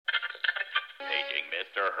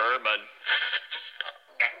Mr. Herman.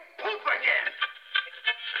 Poop again.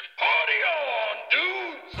 Party on,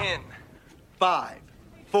 dudes. 10, 5,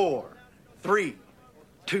 4, 3,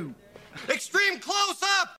 2. Extreme close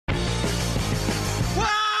up!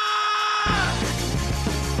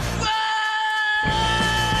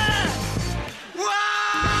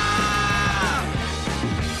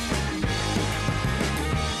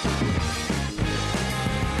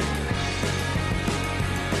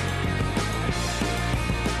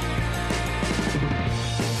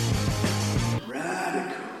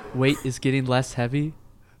 Weight is getting less heavy.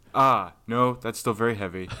 No, that's still very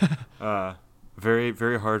heavy. Very,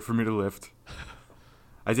 very hard for me to lift.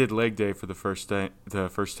 I did leg day for the first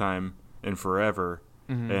time in forever,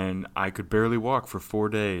 and I could barely walk for 4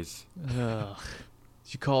 days. Ugh.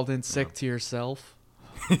 You called in sick to yourself?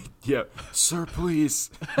 Yeah, sir,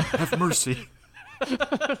 please have mercy.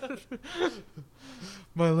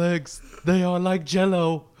 My legs, they are like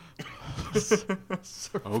Jello.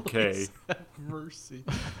 Okay. Have mercy.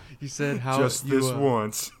 You said how just this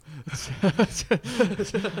once.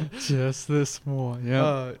 Just this one.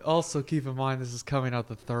 Yeah. Also, keep in mind this is coming out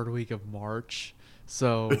the third week of March,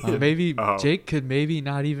 so maybe Jake could maybe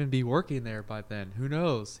not even be working there by then. Who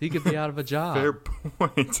knows? He could be out of a job. Fair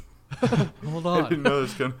point. Hold on. I didn't know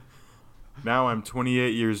this gonna. Now I'm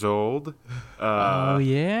 28 years old. Oh,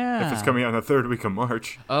 yeah. If it's coming out in the third week of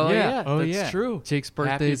March. Oh, yeah. Oh, That's yeah. true. Jake's Happy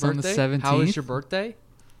birthday's on the birthday. 17th. How was your birthday?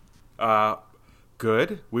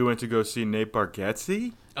 Good. We went to go see Nate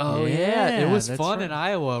Bargatze. Oh, Yeah, yeah. It was that's fun right. in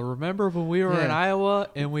Iowa. Remember when we were in Yeah. Iowa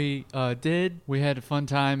and we did? We had a fun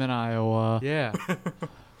time in Iowa. Yeah.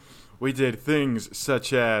 We did things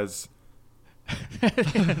such as.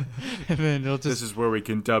 And then it'll This just is where we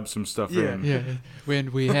can dub some stuff in. yeah.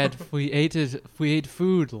 When we ate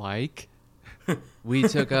food like We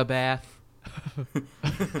took a bath.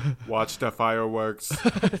 Watched the fireworks.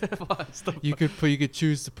 you could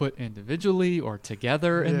choose to put individually or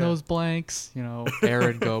together in Yeah. those blanks. You know,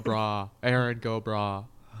 Aaron go bra. Aaron go bra.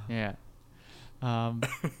 yeah,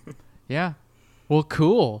 yeah. Well,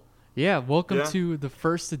 cool. Yeah, welcome Yeah. to the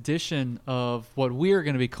first edition of what we are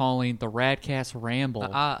going to be calling the Radkast Ramble.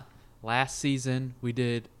 Last season, we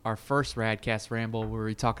did our first Radkast Ramble where we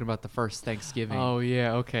were talking about the first Thanksgiving. Oh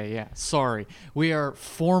yeah, okay, yeah. Sorry, we are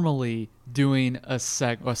formally doing a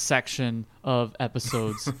section of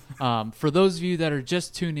episodes. For those of you that are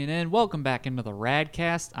just tuning in, welcome back into the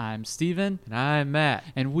Radcast. I'm Steven. And I'm Matt.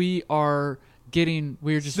 And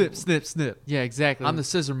we're just Snip, snip, snip. Yeah, exactly. I'm the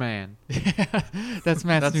Scissor Man. That's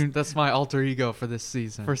Matt's new That's my alter ego for this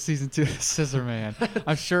season. for season 2, Scissor Man.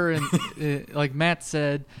 I'm sure, like Matt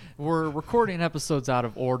said, we're recording episodes out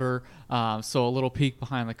of order. So a little peek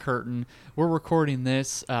behind the curtain. We're recording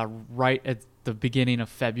this right at the beginning of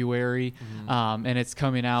February, and it's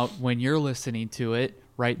coming out when you're listening to it,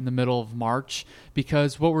 right in the middle of March,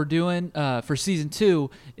 because what we're doing for season 2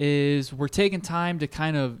 is we're taking time to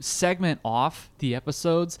kind of segment off the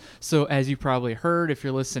episodes. So as you probably heard, if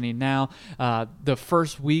you're listening now, the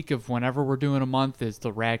first week of whenever we're doing a month is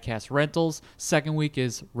the Radcast Rentals, second week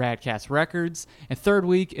is Radcast Records, and third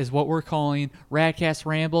week is what we're calling Radcast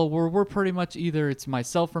Ramble, where we're pretty much either it's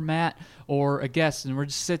myself or Matt or a guest, and we're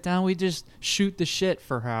just sit down, we just shoot the shit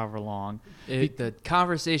for however long. The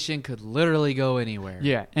conversation could literally go anywhere.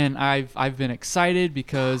 Yeah, and I've been excited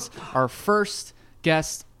because our first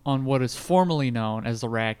guest on what is formerly known as the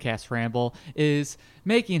Radcast Ramble is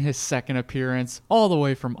making his second appearance all the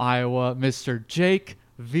way from Iowa, Mr. Jake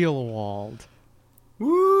Vehlewald.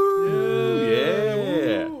 Woo!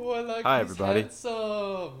 Yeah. Ooh, I like Hi, he's everybody. handsome.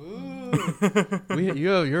 Ooh.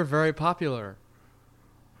 You're very popular.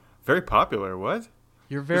 Very popular. What?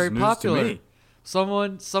 You're very This is news to popular. me.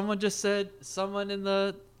 Someone just said, someone in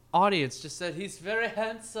the audience just said he's very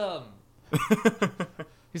handsome.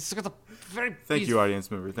 He's got a very Thank you, audience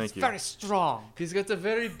member. Thank you. very strong. He's got a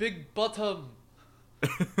very big bottom.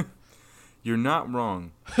 You're not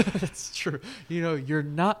wrong. That's true. You know, you're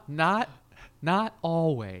not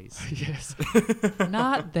always. Yes.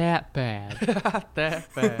 Not that bad. Not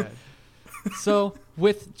that bad. So,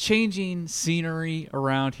 with changing scenery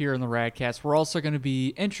around here in the Radcast, we're also going to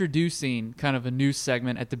be introducing kind of a new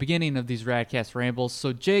segment at the beginning of these Radcast Rambles.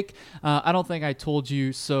 So, Jake, I don't think I told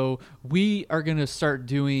you, so we are going to start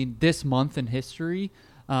doing this month in history.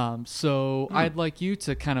 I'd like you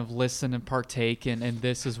to kind of listen and partake in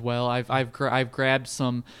this as well. I've grabbed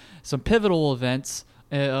some pivotal events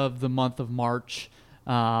of the month of March.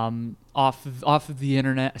 off of the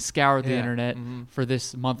internet. I scoured the internet for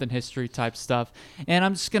this month in history type stuff, and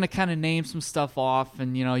I'm just gonna kind of name some stuff off,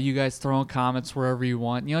 and you guys throw in comments wherever you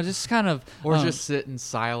want. Just kind of just sit in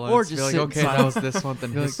silence. or just be like, sit in okay, silence. that was this month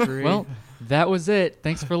in history. Well, that was it.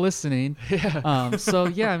 Thanks for listening. yeah. So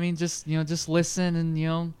yeah, I mean, just listen, and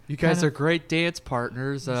You guys are great dance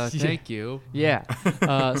partners. Thank you. Yeah.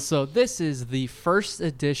 So this is the first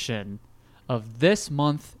edition of This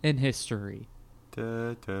Month in History.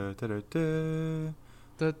 Da, da, da, da,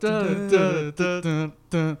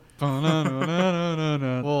 da.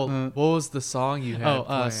 Well, what was the song you had?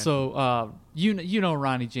 planned? So you know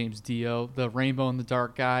Ronnie James Dio, the Rainbow in the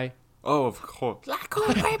Dark guy. Oh, of course. Like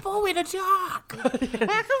a rainbow in a dark. Like a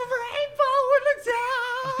rainbow in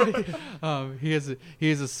the dark. He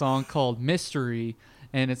has a song called Mystery,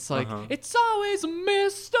 and it's like it's always a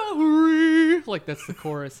mystery. Like that's the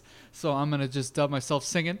chorus. So I'm gonna just dub myself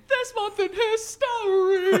singing This Month in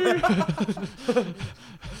History.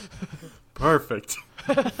 Perfect.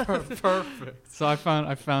 Perfect. So I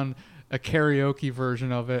found a karaoke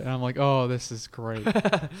version of it, and I'm like, oh, this is great.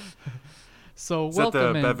 So Is that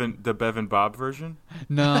welcome the Bevan Bob version?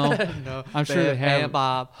 No, No, I'm sure they have.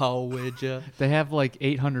 Bob, how would ya? They have like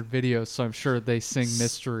 800 videos, so I'm sure they sing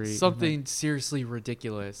Mystery. Something seriously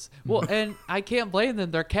ridiculous. Well, and I can't blame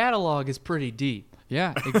them. Their catalog is pretty deep.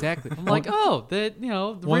 Yeah, exactly. I'm like, oh, the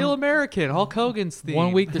Real American, Hulk Hogan's theme.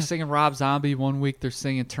 1 week they're singing Rob Zombie, 1 week they're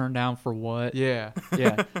singing Turn Down for What. Yeah.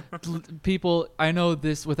 Yeah. People, I know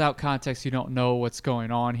this without context, you don't know what's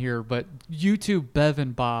going on here, but YouTube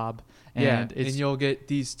Bevan Bob. And and you'll get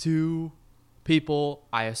these two people.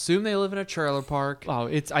 I assume they live in a trailer park. Oh,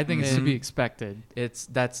 I think it's to be expected.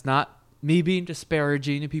 That's not me being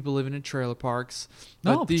disparaging to people living in trailer parks.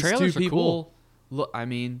 No, but these trailers two are people, cool. look, I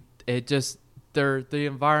mean, it just the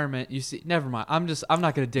environment. You see, never mind. I'm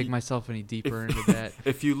not going to dig myself any deeper into that.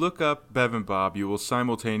 If you look up Bevan Bob, you will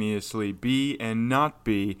simultaneously be and not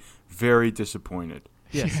be very disappointed.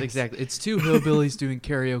 Yes, exactly. It's two hillbillies doing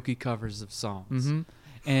karaoke covers of songs. Mm-hmm.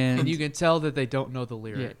 And you can tell that they don't know the Yeah,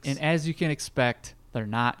 lyrics. and as you can expect, they're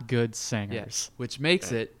not good singers. yes, which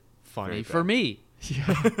makes it funny very for bad. me.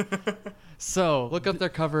 So Look up their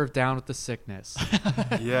cover of Down with the Sickness.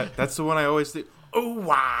 Yeah, that's the one I always think. Oh,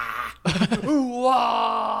 wow. Ooh,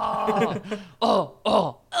 ah!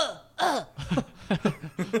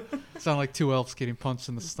 sound like two elves getting punched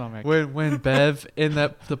in the stomach. When Bev in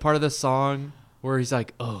the part of the song where he's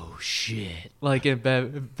like, oh shit, like in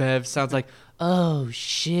Bev sounds like, oh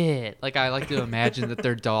shit. Like I like to imagine that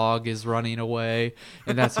their dog is running away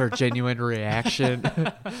and that's her genuine reaction.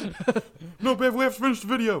 No, Bev, we have to finish the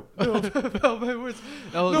video. No,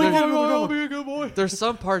 be a good boy. there's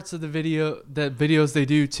some parts of the videos they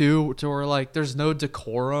do too to where like there's no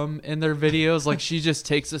decorum in their videos. Like she just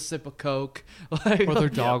takes a sip of Coke. Like, Or their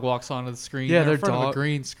dog walks onto the screen. Yeah, They're their in front of dog- a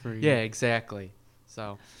green screen. Yeah, exactly.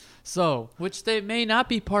 So, which they may not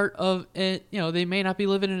be part of it. They may not be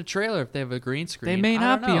living in a trailer if they have a green screen. They may I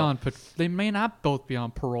not don't be know. on. They may not both be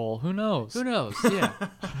on parole. Who knows? Who knows? Yeah.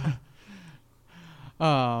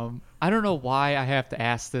 I don't know why I have to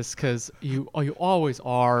ask this because you always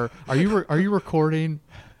are. Are you recording?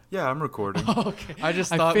 Yeah, I'm recording. Okay. I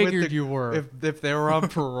just I thought figured you were. If they were on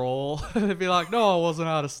parole, they'd be like, "No, I wasn't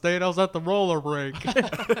out of state. I was at the roller rink." They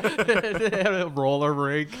had a roller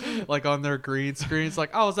rink, like on their green screens.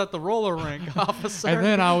 Like, I was at the roller rink, officer. And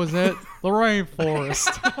then I was at the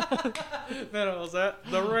rainforest. Then I was at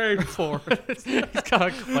the rainforest. He's got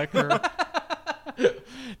a clicker.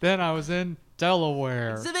 Then I was in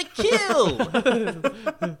Delaware. the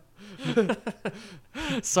kill.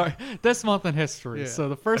 Sorry, This Month in History. Yeah. So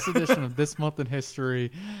the first edition of This Month in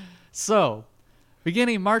History. So,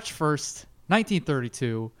 beginning March 1st,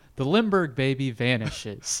 1932, the Lindbergh baby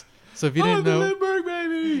vanishes. So if you didn't know, Lindbergh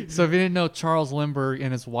baby. so if you didn't know, Charles Lindbergh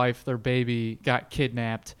and his wife, their baby, got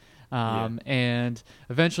kidnapped. And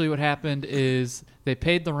eventually, what happened is they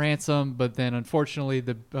paid the ransom, but then unfortunately,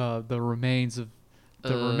 the remains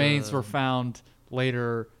were found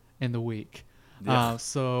later in the week. Yeah.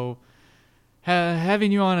 So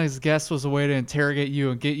having you on as a guest was a way to interrogate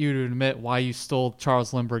you and get you to admit why you stole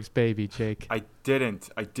Charles Lindbergh's baby, Jake. I didn't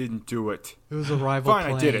do it. It was a rival Fine,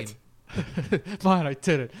 plane. I did it. Fine, I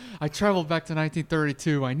did it. I traveled back to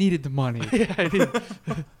 1932. I needed the money. I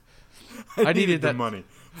needed the that- money.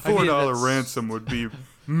 I needed $4 that ransom would be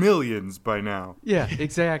millions by now. Yeah,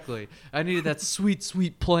 exactly. I needed that sweet,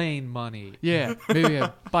 sweet plane money. Yeah, maybe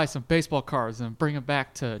I'd buy some baseball cards and bring them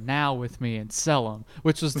back to now with me and sell them,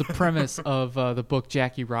 which was the premise of the book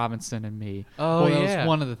Jackie Robinson and Me. Oh, well, that yeah. was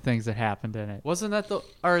one of the things that happened in it. Wasn't that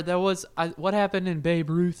what happened in Babe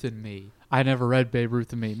Ruth and Me? I never read Babe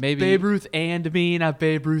Ruth and Me. Maybe Babe Ruth and me, not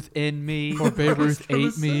Babe Ruth in me. or Babe Ruth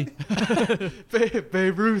ate me.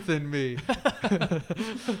 Babe Ruth and me.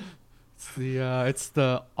 It's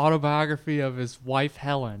the autobiography of his wife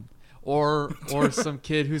Helen. Or some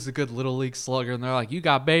kid who's a good little league slugger, and they're like, "You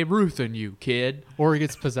got Babe Ruth in you, kid." Or he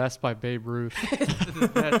gets possessed by Babe Ruth.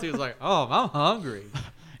 That dude's like, "Oh, I'm hungry.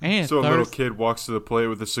 And So a little kid walks to the plate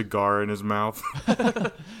with a cigar in his mouth.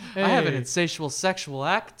 I have an insatiable sexual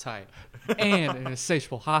appetite." and an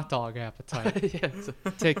insatiable hot dog appetite. Yes.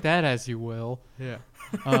 Take that as you will. Yeah.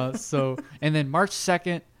 And then March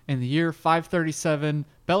 2nd, in the year 537,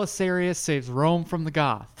 Belisarius saves Rome from the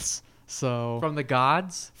Goths. So From the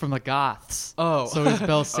gods? from the Goths. Oh. So as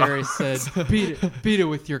Belisarius said, beat it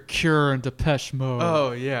with your Cure and Depeche Mode.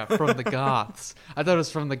 Oh, yeah, from the Goths. I thought it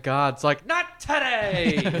was from the gods, like, not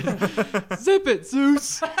today! Zip it,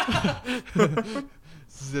 Zeus!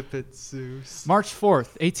 Zip it, Zeus. March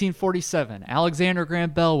 4th, 1847, Alexander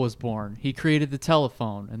Graham Bell was born. He created the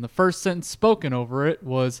telephone, and the first sentence spoken over it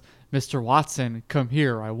was, "Mr. Watson, come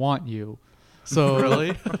here, I want you." So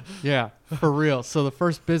Really? Yeah, for real. So the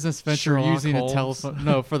first business venture Sherlock using Holmes? a telephone.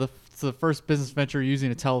 No, so the first business venture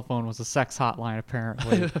using a telephone was a sex hotline,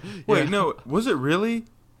 apparently. Wait, no, was it really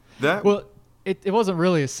that? Well, it wasn't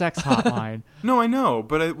really a sex hotline. No, I know,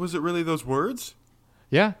 but was it really those words?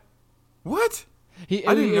 Yeah. What?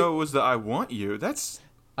 I didn't know it was the "I want you." That's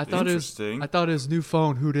I thought interesting. I thought his new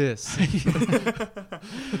phone, who dis?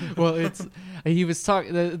 Well, he was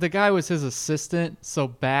talking. The guy was his assistant. So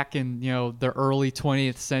back in the early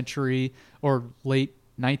 20th century or late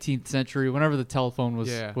 19th century, whenever the telephone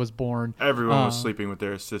was born, Everyone was sleeping with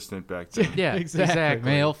their assistant back then. Yeah, exactly.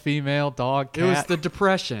 Male, female, dog, cat. It was the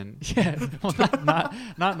Depression. Yeah, well, not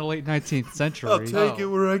in the late 19th century. I'll take it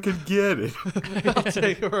where I can get it. I'll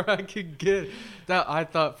take it where I can get it. That I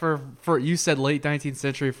thought for you said late 19th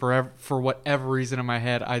century for whatever reason in my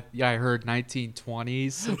head I heard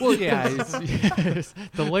 1920s. Well, yeah, it's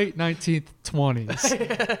the late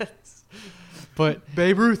 1920s. But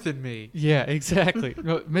Babe Ruth and me. yeah, exactly.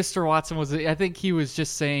 No, Mr. Watson I think he was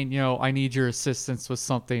just saying, I need your assistance with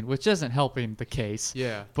something, which isn't helping the case.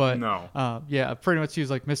 Yeah. But No. yeah, pretty much he was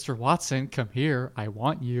like, "Mr. Watson, come here. I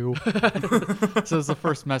want you." So it's the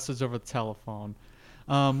first message over the telephone.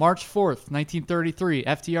 March 4th, 1933,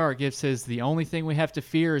 FDR gives his "The only thing we have to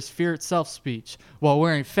fear is fear itself" speech while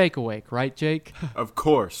wearing Fake Awake, right, Jake? Of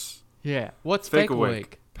course. Yeah. What's Fake fake awake.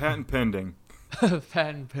 awake? Patent pending.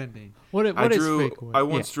 Patent pending. What is Fake Awake? I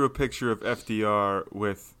once drew a picture of FDR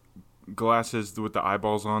with glasses with the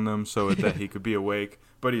eyeballs on them so that he could be awake,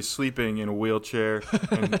 but he's sleeping in a wheelchair,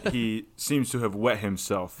 and he seems to have wet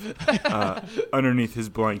himself underneath his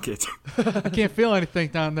blanket. I can't feel anything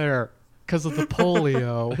down there because of the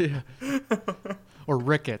polio. Or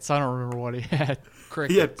rickets. I don't remember what he had.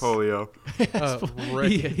 Crickets. He had polio.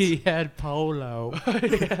 He had polo.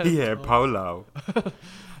 He had polo.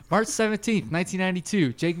 March 17th,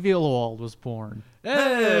 1992, Jake Vehlewald was born.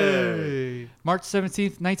 Hey. March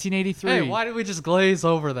 17th, 1983. Hey, why did we just glaze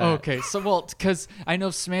over that? Okay, so, because I know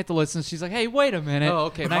Samantha listens. She's like, "Hey, wait a minute." Oh,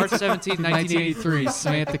 okay. March 17th, 1983,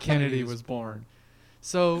 Samantha Kennedy was born.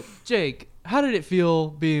 So, Jake, how did it feel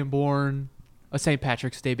being born a St.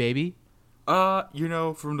 Patrick's Day baby?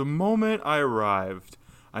 From the moment I arrived,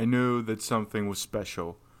 I knew that something was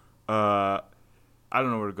special. I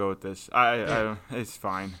don't know where to go with this. I it's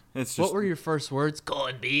fine. It's just. What were your first words?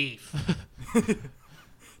 Corned beef.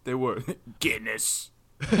 They were Guinness.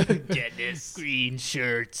 Dennis, green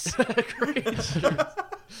shirts.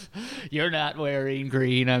 You're not wearing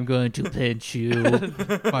green. I'm going to pinch you.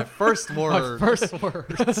 My first word. First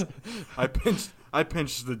words. I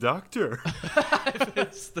pinched the doctor.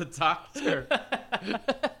 It's the doctor.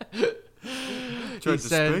 Tried to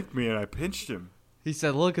spank me and I pinched him. He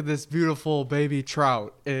said, "Look at this beautiful baby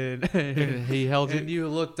trout," and He held and you. you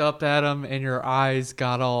looked up at him, and your eyes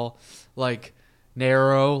got all like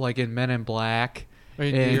narrow, like in Men in Black.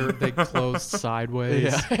 And They closed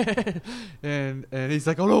sideways. Yeah. and he's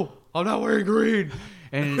like, "Oh no, I'm not wearing green,"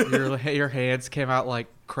 and your hands came out like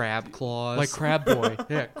crab claws, Like Crab Boy.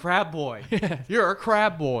 Yeah, crab boy. You're a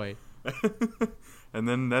crab boy. And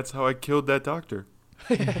then that's how I killed that doctor.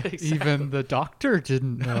 Even the doctor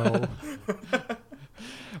didn't know.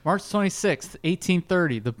 March 26th,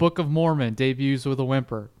 1830, The Book of Mormon debuts with a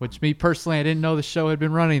whimper, which me personally, I didn't know the show had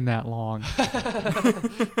been running that long.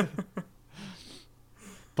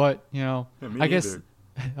 But, Yeah, me I guess neither.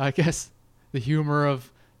 I guess the humor of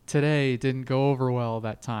today didn't go over well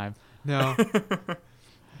that time. No.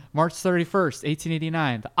 March 31st,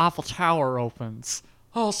 1889, The Eiffel Tower opens.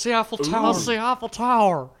 Oh, see Eiffel Tower. I'll see Eiffel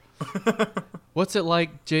Tower. What's it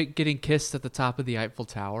like, Jake, getting kissed at the top of the Eiffel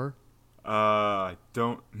Tower? I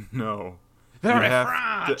don't know. Very you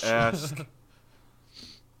have French. to ask.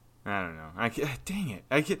 I don't know. Dang it!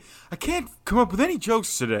 I can't come up with any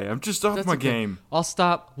jokes today. I'm just off That's my okay. game. I'll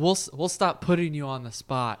stop. We'll stop putting you on the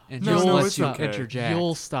spot and No, just no, let it's you okay. interject.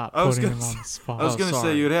 You'll stop I was putting gonna him on say- the spot. I was Oh, gonna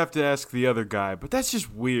sorry. say you'd have to ask the other guy, but that's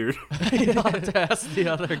just weird. You'll have to ask the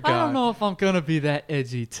other guy. I don't know if I'm gonna be that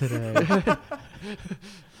edgy today.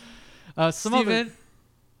 Some other. Steven,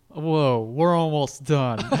 Whoa, we're almost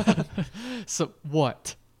done. So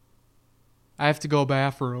what? I have to go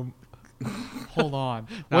bathroom. Hold on.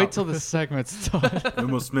 No. Wait till the segment's done. It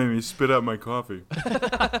almost made me spit out my coffee.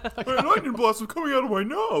 An onion blossom coming out of my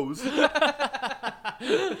nose.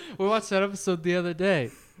 We watched that episode the other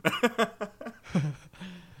day.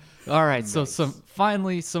 All right, so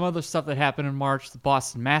finally some other stuff that happened in March. The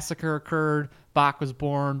Boston Massacre occurred. Bach was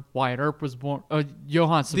born. Wyatt Earp was born.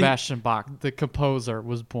 Johann Sebastian Bach, the composer,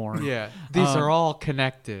 was born. yeah, these are all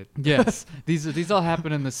connected. Yes, these all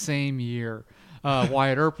happened in the same year.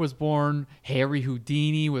 Wyatt Earp was born. Harry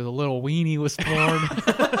Houdini with a little weenie was born.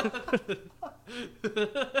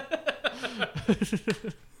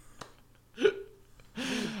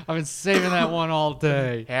 I've been saving that one all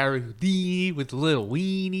day. Harry Houdini with a little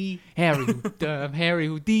weenie. Harry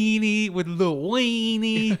Houdini with a little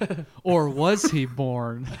weenie. Or was he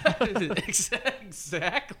born?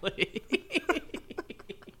 Exactly.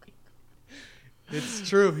 It's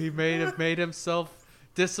true. He made himself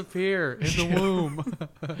disappear in the womb.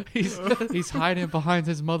 He's hiding behind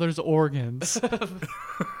his mother's organs.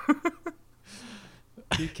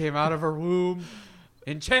 He came out of her womb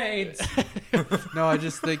in chains. No, I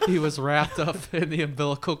just think he was wrapped up in the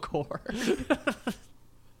umbilical cord.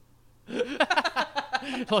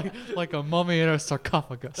 like a mummy in a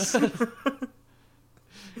sarcophagus.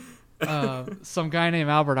 Some guy named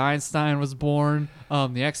Albert Einstein was born. The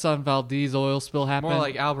Exxon Valdez oil spill happened. More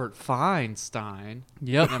like Albert Feinstein.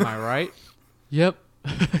 Yep. Am I right? Yep.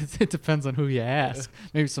 It depends on who you ask.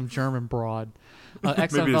 Maybe some German broad.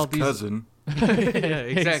 Exxon Maybe his Valdez. cousin. Yeah,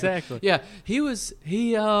 exactly. Yeah, his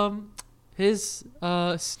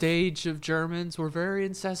stage of Germans were very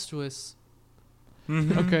incestuous.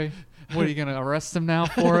 Okay. What are you gonna arrest him now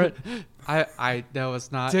for it? I that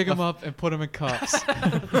was not Dig him up and put him in cuffs.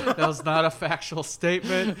 That was not a factual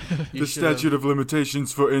statement. The statute of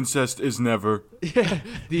limitations for incest is never.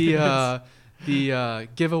 The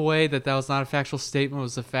giveaway that was not a factual statement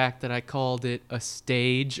was the fact that I called it a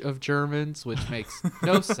stage of Germans, which makes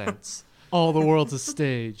no sense. All the world's a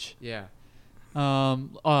stage. Yeah.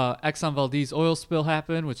 Exxon Valdez oil spill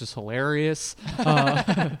happened, which is hilarious.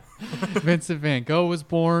 Vincent van Gogh was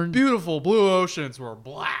born. Beautiful blue oceans were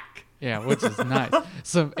black. Yeah, which is nice.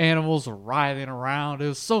 Some animals were writhing around. It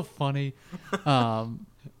was so funny.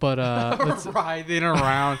 Writhing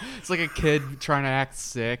around. It's like a kid trying to act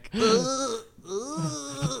sick.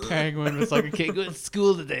 Penguin was like a kid going to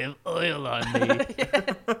school today. I have oil on me.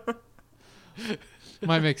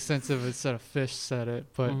 Might make sense if it said a fish said it,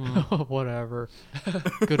 but whatever.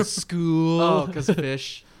 Go to school. Oh, because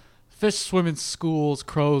fish. Fish swim in schools,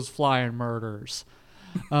 crows fly in murders.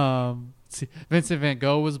 Vincent van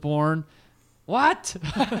Gogh was born. What?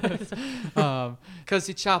 Because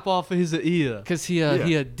he chop off his ear. Because he had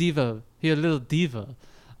a little diva.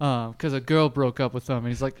 Because a girl broke up with him, and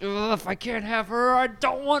he's like, if I can't have her, I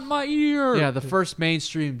don't want my ear. Yeah, the first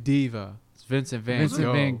mainstream diva. It's Vincent Van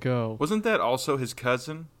Gogh. Van Gogh. Wasn't that also his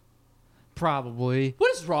cousin? Probably.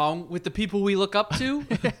 What is wrong with the people we look up to?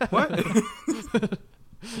 What?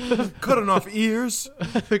 Cutting off ears?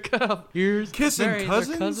 Cut off ears. Kissing marrying their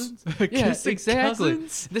cousins? Yeah, Kissing exactly.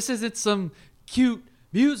 cousins? This isn't some cute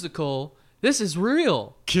musical. This is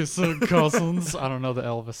real. Kissing cousins. I don't know the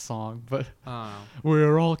Elvis song, but Oh.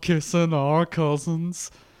 we're all kissing our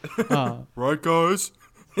cousins. Right, guys?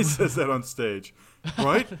 He says that on stage.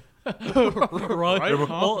 Right? Right?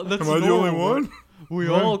 Am I the only one? We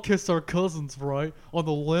all kiss our cousins, right? On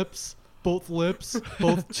the lips, both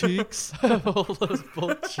cheeks.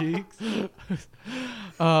 both cheeks.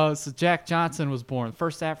 So Jack Johnson was born,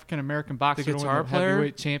 first African American boxer to win guitar the player?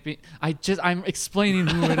 heavyweight champion. I'm explaining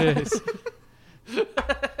who it is.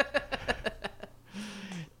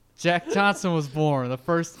 Jack Johnson was born, the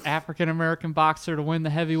first African American boxer to win the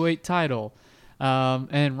heavyweight title.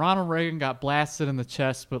 And Ronald Reagan got blasted in the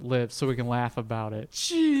chest but lived, so we can laugh about it.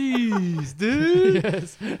 Jeez, dude.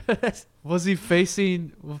 Yes. Was he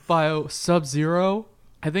facing Sub-Zero?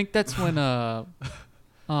 I think that's when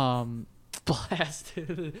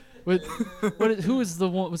Blasted. Who was the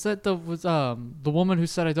one? Was that the woman who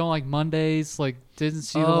said I don't like Mondays? Like, didn't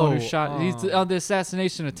she the one who shot? He's on the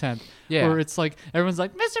assassination attempt. Yeah. Where it's like everyone's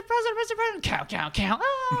like, Mr. President, count, count, count.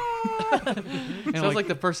 Ah! And Sounds like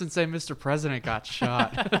the person saying Mr. President got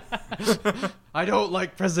shot. I don't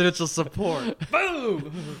like presidential support.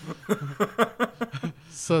 Boom!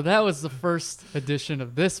 So that was the first edition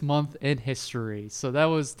of this month in history. So that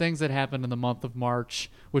was things that happened in the month of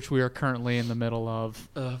March, which we are currently in the middle of.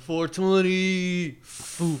 420.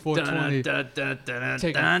 420.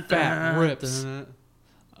 Taking fat rips.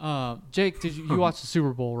 Jake, did you watch the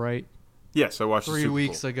Super Bowl, right? Yes, I watched the 3 Super Bowl.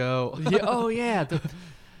 weeks ago. Yeah, oh, yeah.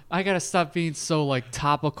 I got to stop being so, like,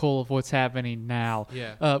 topical of what's happening now.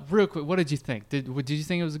 Yeah. Real quick, what did you think? Did you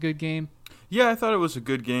think it was a good game? Yeah, I thought it was a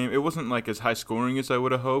good game. It wasn't like as high scoring as I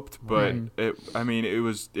would have hoped, but it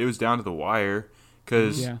was down to the wire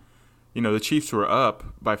because the Chiefs were up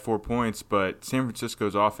by 4 points, but San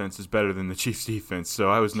Francisco's offense is better than the Chiefs' defense, so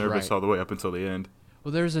I was nervous all the way up until the end.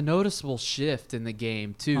 Well, there's a noticeable shift in the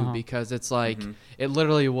game, too, because it's like it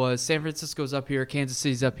literally was San Francisco's up here, Kansas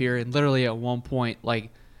City's up here, and literally at one point, like,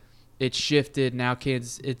 it shifted. Now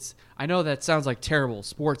I know that sounds like terrible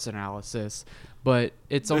sports analysis, but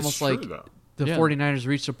it's almost true, like though. the 49ers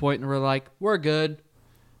reached a point and were like, we're good.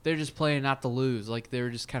 They're just playing not to lose. Like, they were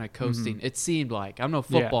just kind of coasting. It seemed like. I'm no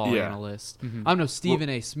football analyst. I'm no Stephen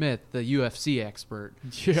A. Smith, the UFC expert.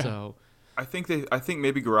 Yeah. So I think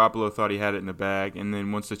maybe Garoppolo thought he had it in the bag, and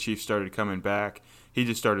then once the Chiefs started coming back, he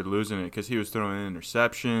just started losing it because he was throwing in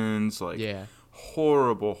interceptions, like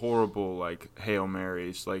horrible, like Hail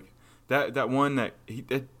Marys, like that one that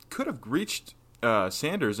could have reached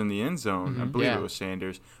Sanders in the end zone. I believe it was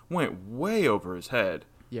Sanders. Went way over his head.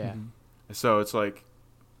 yeah. So it's like,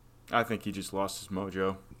 I think he just lost his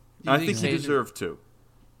mojo. I think he deserved to.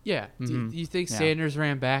 Yeah. Do you think Sanders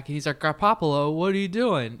ran back and he's like, Garoppolo, what are you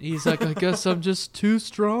doing? He's like, I guess I'm just too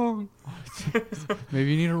strong.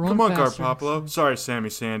 Maybe you need to run Come on, faster. Garoppolo. Sorry, Sammy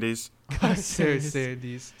Sandys.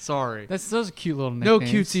 Sandy's. Sorry. Those are cute little No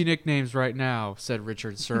nicknames. cutesy nicknames right now, said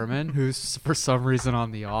Richard Sherman, who's for some reason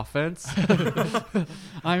on the offense.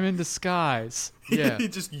 I'm in disguise. Yeah. He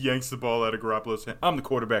just yanks the ball out of Garoppolo's hand. I'm the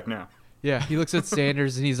quarterback now. Yeah. He looks at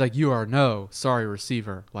Sanders and he's like, you are sorry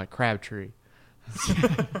receiver, like Crabtree.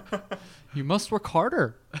 You must work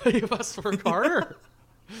harder. You must work harder.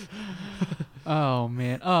 Oh,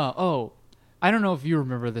 man. I don't know if you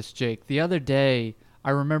remember this, Jake. The other day, I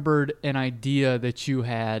remembered an idea that you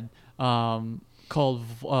had called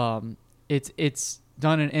it's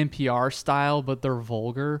done in NPR style, but they're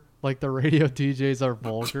vulgar. Like the radio DJs are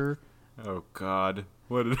vulgar. Oh God,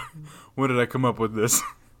 what did I come up with this?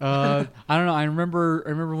 I don't know. I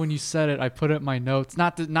remember when you said it. I put it in my notes,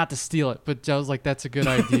 not to steal it, but I was like, "That's a good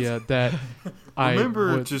idea." That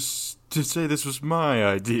Just to say this was my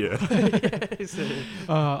idea.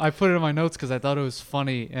 I put it in my notes because I thought it was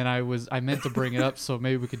funny, and I meant to bring it up so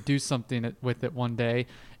maybe we could do something with it one day.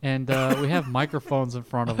 And we have microphones in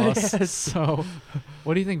front of us. Yes. So,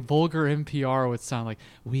 what do you think Vulgar NPR would sound like?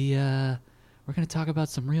 We're gonna talk about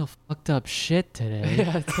some real fucked up shit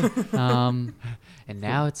today. And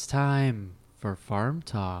now it's time for farm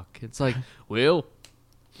talk. It's like, well,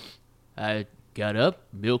 I got up,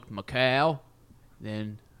 milked my cow,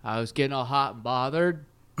 then I was getting all hot and bothered.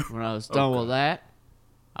 When I was done with that,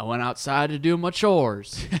 I went outside to do my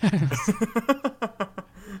chores.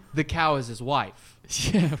 The cow is his wife.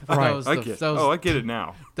 Yeah, right. I get it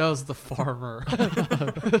now. That was the farmer.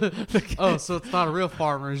 Oh, so it's not a real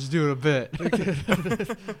farmer. He's doing a bit.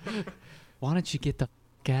 Why don't you get the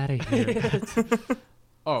fuck out of here?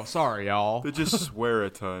 Oh, sorry, y'all. They just swear a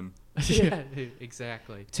ton. Yeah,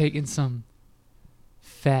 exactly. Taking some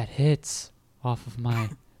fat hits off of my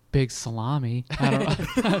big salami. I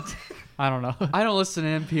don't know. I don't listen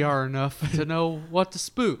to NPR enough to know what to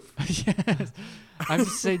spoof. Yes. I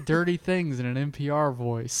just say dirty things in an NPR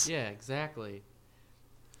voice. Yeah, exactly.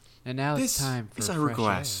 And now it's time for this fresh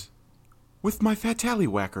hourglass with my fat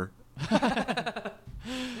tallywhacker.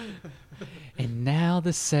 And now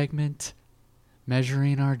the segment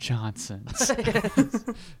measuring our Johnsons.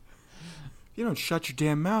 You don't shut your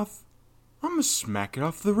damn mouth, I'm gonna smack it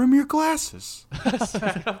off the rim of your glasses.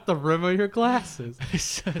 The rim of your glasses.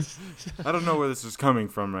 I don't know where this is coming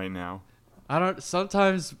from right now.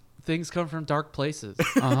 Sometimes things come from dark places.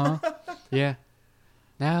 Yeah.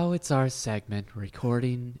 Now it's our segment,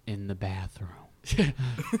 recording in the bathroom.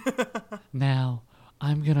 Now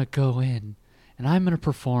I'm going to go in and I'm going to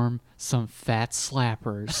perform some fat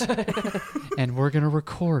slappers. And we're going to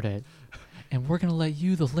record it. And we're going to let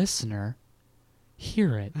you, the listener,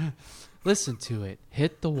 hear it. Listen to it.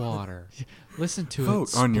 Hit the water. Listen to it.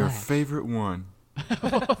 Vote on your splash. favorite one.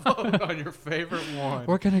 Vote on your favorite one.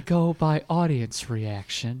 We're gonna go by audience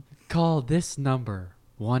reaction. Call this number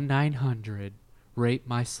 1-900 Rape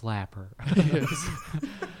My Slapper.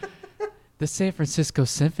 The San Francisco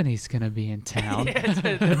Symphony's gonna be in town.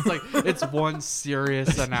 It's like it's one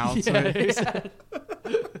serious announcement. Yeah.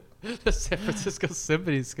 The San Francisco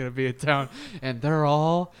Symphony's gonna be in town, and they're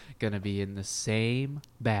all gonna be in the same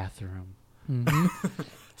bathroom. Mm-hmm.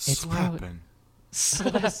 Slapping.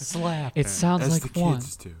 Slapping. It sounds As like the one.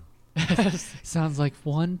 kids do. Sounds like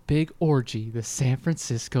one big orgy. The San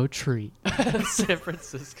Francisco treat. San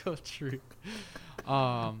Francisco treat.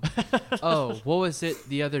 Oh, what was it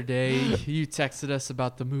the other day? You texted us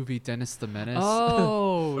about the movie Dennis the Menace.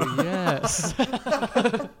 Oh, yes.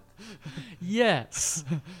 Yes.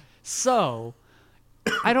 So,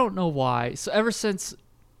 I don't know why. So, ever since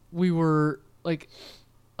we were like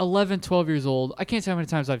 11, 12 years old, I can't tell how many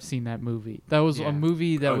times I've seen that movie. That was Yeah. a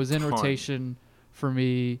movie that A was in ton. rotation for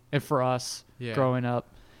me and for us Yeah. growing up.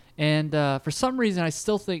 And for some reason, I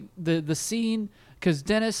still think the scene, because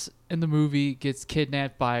Dennis in the movie gets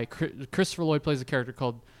kidnapped by Christopher Lloyd plays a character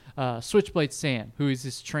called Switchblade Sam, who is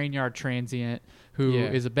this train yard transient who Yeah.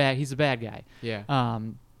 is he's a bad guy. Yeah.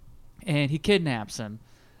 And he kidnaps him.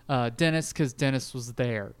 Dennis, because Dennis was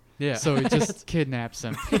there. Yeah. So he just kidnaps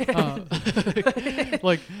him.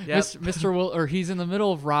 Like Yep. Mr. Will, or he's in the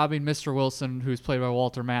middle of robbing Mr. Wilson, who's played by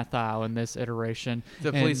Walter Matthau in this iteration.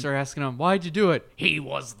 The police are asking him, "Why'd you do it?" He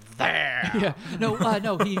was there. Yeah. No.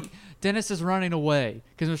 Dennis is running away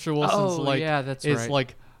because Mr. Wilson's Oh, like, yeah, that's is right.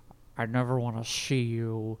 like, I never want to see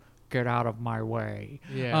you. Get out of my way.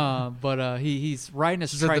 Yeah. But he's riding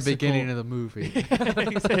his This is at tricycle. the beginning of the movie.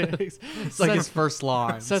 It's It's like his first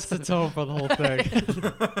line. sets the tone for the whole thing.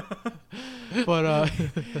 But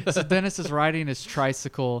so Dennis is riding his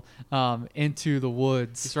tricycle into the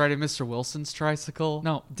woods. He's riding Mr. Wilson's tricycle.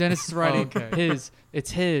 No, Dennis is riding Okay. his.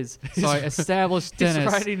 It's his. So I established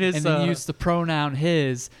Dennis riding his, and then used the pronoun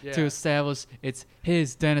his to Yeah. establish it's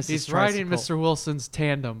his Dennis's He's tricycle. riding Mr. Wilson's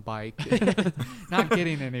tandem bike. Not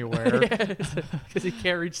getting anywhere. Because he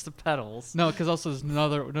can't reach the pedals. No, because also there's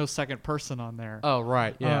no second person on there. Oh,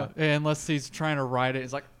 right. Yeah. Unless he's trying to ride it,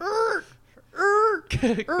 it's like, I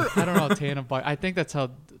don't know how tandem bike. I think that's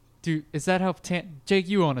how. Dude, is that how Jake?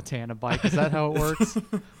 You own a tandem bike. Is that how it works?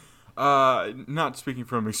 Not speaking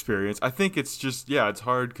from experience. I think it's just it's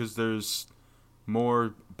hard because there's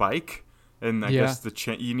more bike, and I Yeah. guess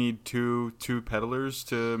the you need two pedalers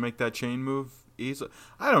to make that chain move easily.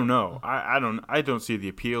 I don't know. I don't see the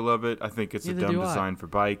appeal of it. I think it's Neither a dumb do I. design for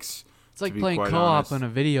bikes. It's like to be playing quite co-op honest. in a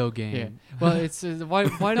video game. Yeah. Well, it's why No,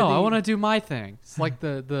 do I they- want to do my thing. It's like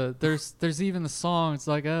there's even the song. It's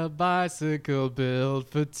like a bicycle built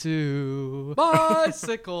for two.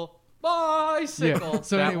 Bicycle. Yeah.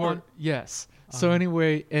 So That anyway, one? yes. So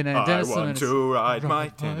anyway, and I Dennis the want Menace- to ride my Ride my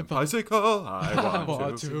tandem bike. bicycle. I I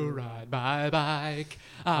want to. ride my bike.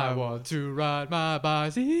 I want to ride my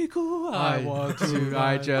bicycle. I want to.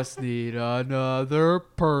 I just need another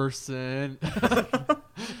person.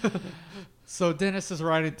 So Dennis is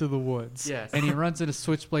riding through the woods. Yes. And he runs into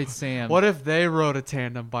Switchblade Sam. What if they rode a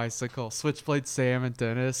tandem bicycle? Switchblade Sam and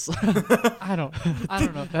Dennis. I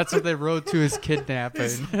don't know. That's what they rode to his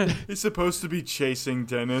kidnapping. He's supposed to be chasing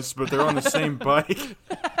Dennis, but they're on the same bike.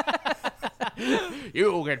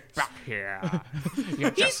 You get back here.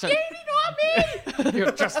 You're just on me.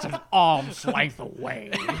 You're just an arm's length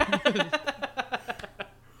away.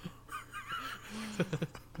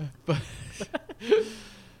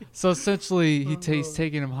 So essentially, he's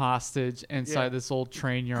taking him hostage inside this old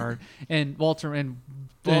train yard, and Walter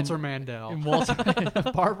Mandel. and Walter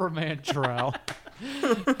Barbara Mandrell.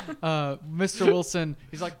 Mr. Wilson,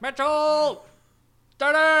 he's like, Mitchell,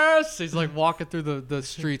 Dennis. He's like walking through the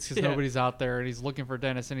streets because nobody's out there, and he's looking for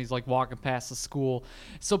Dennis, and he's like walking past the school.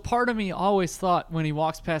 So part of me always thought when he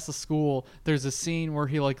walks past the school, there's a scene where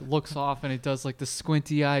he like looks off and it does like the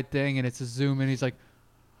squinty eyed thing, and it's a zoom, and he's like,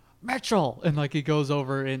 Mitchell, and like he goes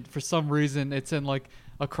over, and for some reason it's in like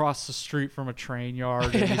across the street from a train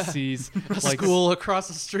yard, and he sees like School across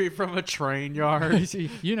the street from a train yard.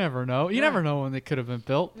 you never know. You never know when they could have been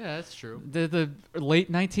built. Yeah, that's true. The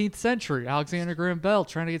late 19th century, Alexander Graham Bell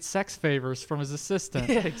trying to get sex favors from his assistant.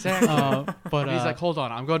 Yeah, exactly. But He's like, hold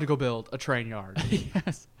on, I'm going to go build a train yard.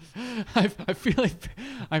 yes, I feel like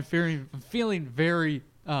I'm feeling very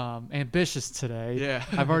ambitious today. Yeah.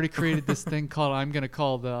 I've already created this thing called I'm going to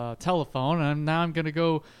call the telephone, and now I'm going to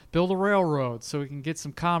go build a railroad so we can get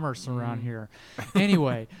some commerce around here.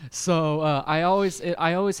 Anyway, so I always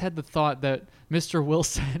had the thought that Mr.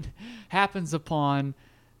 Wilson happens upon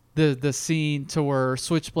the scene to where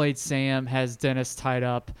Switchblade Sam has Dennis tied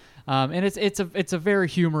up. And it's a very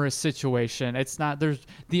humorous situation. It's not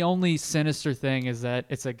the only sinister thing is that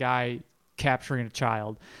it's a guy capturing a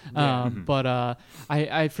child. But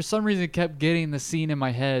I for some reason kept getting the scene in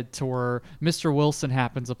my head to where Mr. Wilson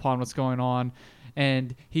happens upon what's going on,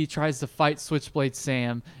 and he tries to fight Switchblade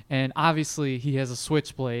Sam, and obviously he has a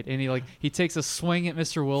switchblade, and he takes a swing at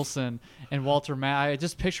Mr. Wilson, and I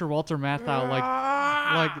just picture Walter Matthau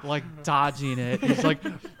like dodging it. He's like,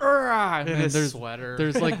 and then there's sweater.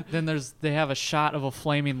 They have a shot of a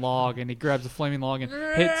flaming log, and he grabs a flaming log and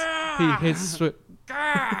hits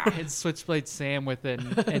Switchblade Sam with it,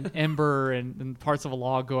 and ember and parts of a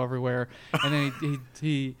log go everywhere, and then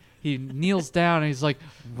he kneels down and he's like,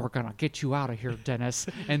 "We're gonna get you out of here, Dennis."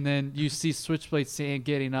 And then you see Switchblade Sam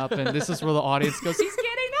getting up, and this is where the audience goes, "He's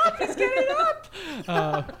getting up! He's getting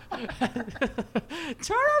up!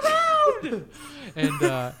 Turn around!" And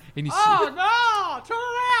you see, Turn around,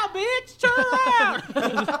 bitch! Turn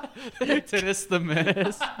around! Dennis the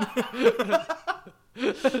Menace.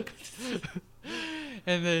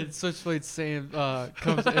 And then Switchblade Sam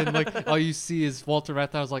comes, and all you see is Walter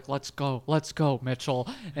Matthau's like, let's go, Mitchell,"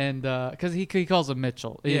 and because he calls him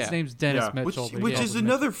Mitchell. His name's Dennis Mitchell, which is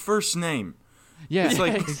another first name. Yeah, it's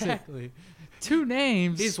like exactly. Two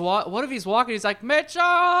names. What if he's walking? He's like, "Mitchell!"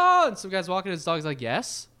 And some guy's walking. His dog's like,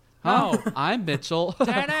 "Yes." "Oh, I'm Mitchell."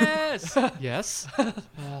 Dennis. Yes.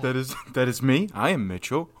 That is me. I am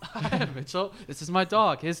Mitchell. "I am Mitchell. This is my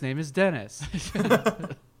dog. His name is Dennis."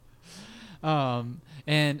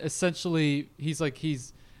 And essentially he's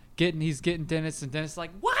getting Dennis, and Dennis is like,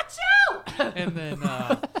 "Watch out!" And then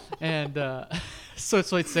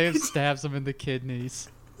Switchblade Sam stabs him in the kidneys.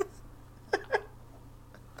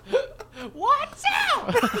 "Watch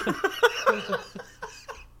out!"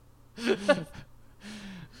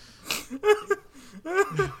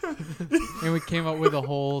 And we came up with a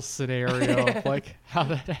whole scenario of how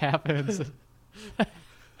that happens.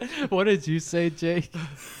 What did you say, Jake?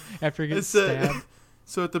 After he gets stabbed?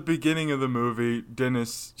 So at the beginning of the movie,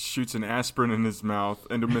 Dennis shoots an aspirin in his mouth,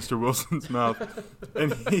 into Mr. Wilson's mouth,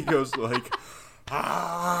 and he goes like,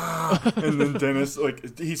 "Ah!" And then Dennis,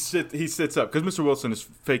 he sits up, because Mr. Wilson is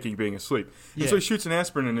faking being asleep. And so he shoots an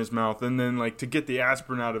aspirin in his mouth, and then, to get the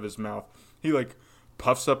aspirin out of his mouth, he,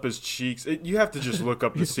 puffs up his cheeks. You have to just look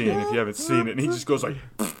up the scene if you haven't seen it, and he just goes like,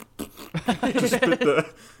 just spit the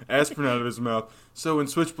aspirin out of his mouth. So when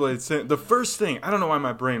Switchblade Sam, the first thing, I don't know why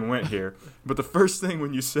my brain went here, but the first thing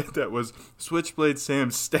when you said that was Switchblade Sam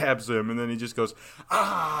stabs him, and then he just goes,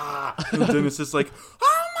 "Ah!" And Dennis is like,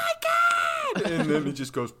 "Oh my God!" And then he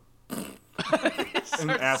just goes, and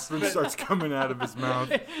aspirin starts coming out of his mouth.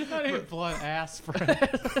 Not even blood, aspirin. I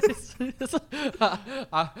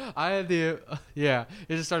had it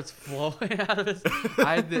just starts flowing out of his.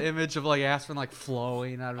 I had the image of aspirin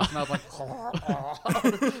flowing out of his mouth,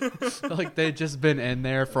 like they'd just been in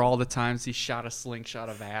there for all the times he shot a slingshot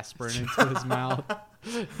of aspirin into his mouth.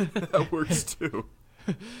 That works too.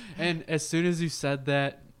 And as soon as you said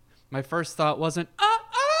that, my first thought wasn't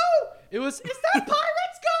it was, "Is that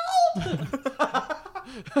pirate's gold?"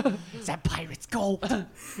 Is that pirate's gold?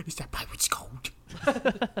 Is that pirate's gold?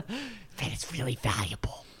 That is really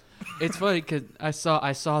valuable. It's funny because I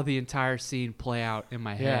saw the entire scene play out in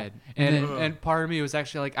my head, and part of me was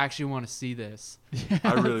actually I actually want to see this.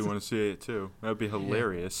 I really want to see it too. That would be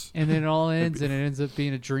hilarious. And then it all ends, and it ends up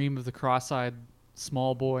being a dream of the cross-eyed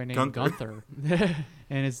small boy named Gunther.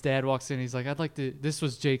 And his dad walks in, and he's like, "I'd like to." This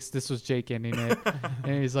was Jake ending it,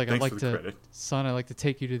 and he's like, Thanks "I'd for like the to, credit. son. I'd like to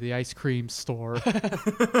take you to the ice cream store."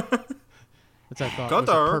 Which I thought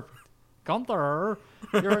Gunther. was a perfect. Gunther,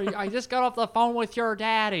 I just got off the phone with your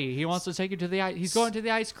daddy. He wants to take you to he's going to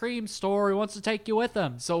the ice cream store. He wants to take you with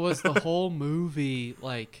him. So was the whole movie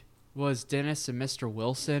was Dennis and Mr.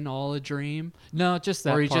 Wilson all a dream? No, just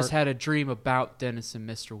that Or he part. just had a dream about Dennis and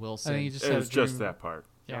Mr. Wilson? I think he just It had was a dream. just that part.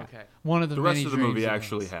 Yeah. Okay. One of the The rest many of the dreams movie he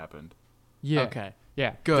actually has. happened. Yeah. Okay.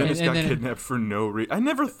 Yeah. Good. Dennis And got then- kidnapped for no reason. I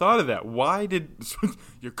never thought of that. Why did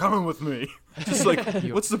you're coming with me? Just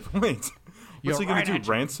what's the point? What's he gonna do?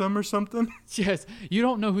 Ransom or something? Yes. You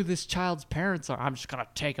don't know who this child's parents are. I'm just gonna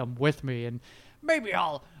take them with me, and maybe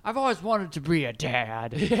I've always wanted to be a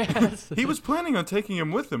dad. Yes. He was planning on taking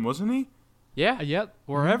him with him, wasn't he? Yeah. Yep.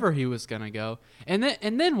 Wherever he was gonna go, and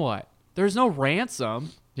then what? There's no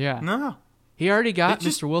ransom. Yeah. No. He already got It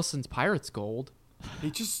just- Mr. Wilson's pirate's gold.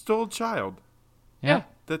 He just stole a child. Yeah.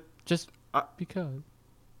 That Just I- because.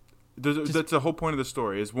 That's the whole point of the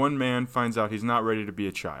story. Is one man finds out he's not ready to be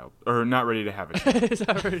a child, or not ready to have a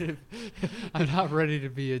child. I'm not ready to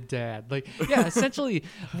be a dad. Essentially,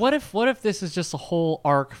 what if this is just a whole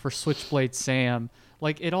arc for Switchblade Sam?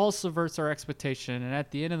 like it all subverts our expectation. And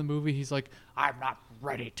at the end of the movie, he's like, "I'm not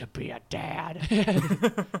ready to be a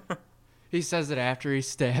dad." He says it after he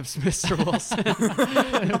stabs Mr.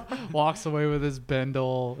 Wilson. Walks away with his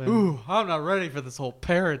bindle. And Ooh, I'm not ready for this whole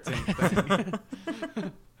parenting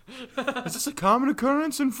thing. Is this a common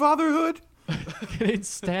occurrence in fatherhood? getting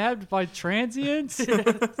stabbed by transients.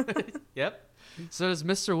 Yep. So does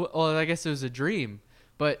well, I guess it was a dream,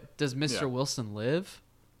 but does Mr. Wilson live?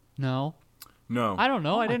 No. No. I don't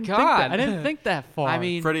know. I didn't think God. that. I didn't think that far. I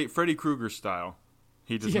mean, Freddy Krueger style.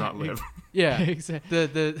 He does not live. yeah, exactly.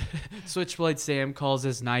 The Switchblade Sam calls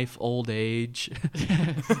his knife old age.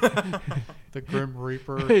 The Grim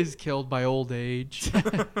Reaper is killed by old age.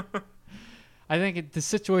 I think the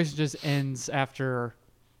situation just ends after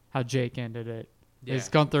how Jake ended it. Yeah. Is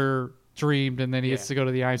Gunther dreamed, and then he gets to go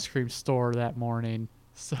to the ice cream store that morning.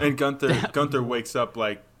 So And Gunther wakes up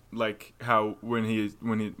like how when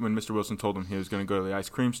Mr. Wilson told him he was going to go to the ice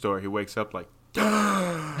cream store, he wakes up like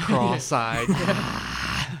cross-eyed.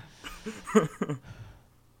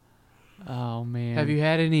 Oh man. Have you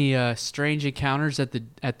had any strange encounters at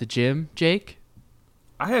the gym, Jake?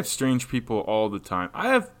 I have strange people all the time.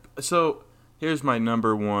 So here's my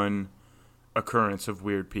number one occurrence of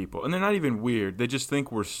weird people. And they're not even weird. They just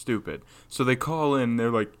think we're stupid. So they call in,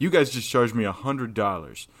 they're like, "You guys just charged me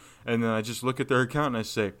 $100. And then I just look at their account and I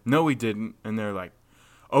say, "No, we didn't." And they're like,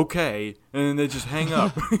 "Okay." And then they just hang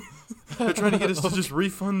up. They're trying to get us to just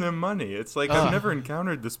refund them money. It's like, I've never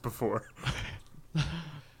encountered this before.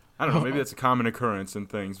 I don't know. Maybe that's a common occurrence in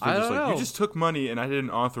things. They're just like, "You just took money and I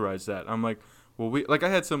didn't authorize that." I'm like, well, I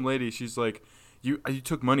had some lady, she's like, you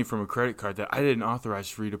took money from a credit card that I didn't authorize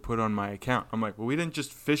for you to put on my account. I'm like, well, we didn't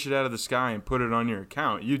just fish it out of the sky and put it on your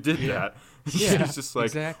account. You did that. She's just like,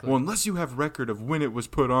 exactly. Well, unless you have record of when it was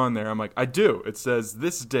put on there. I'm like, I do. It says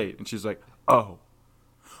this date. And she's like, "Oh,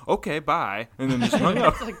 okay, bye." And then just hung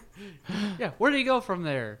up. Yeah, where do you go from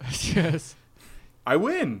there? Yes. I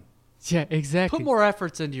win. Yeah, exactly. Put more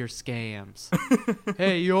efforts into your scams.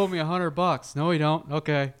 Hey, you owe me $100. No, we don't.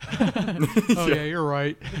 Okay. Oh yeah, you're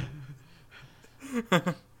right.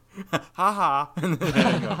 Ha. And then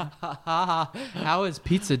hang up. How has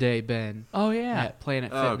Pizza Day been Oh yeah. at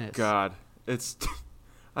Planet Oh Fitness? God, it's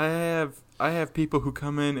I have people who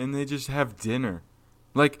come in and they just have dinner.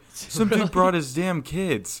 Like some dude brought his damn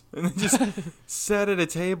kids and they just sat at a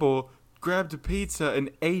table, grabbed a pizza and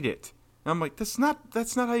ate it. And I'm like, that's not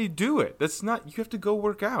how you do it. You have to go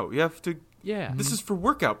work out. You have to. Yeah. This is for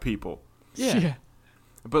workout people. Yeah.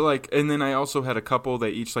 But and then I also had a couple.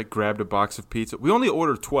 They each grabbed a box of pizza. We only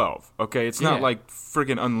ordered 12. Okay, it's not like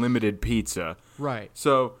friggin' unlimited pizza. Right.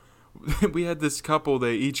 So we had this couple.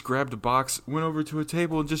 They each grabbed a box, went over to a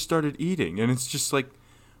table, and just started eating. And it's just like,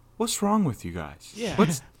 what's wrong with you guys? Yeah.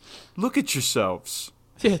 Look at yourselves.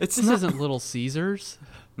 Yeah, This isn't Little Caesars.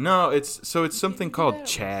 No, it's something called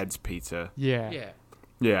Chad's Pizza. Yeah. Yeah.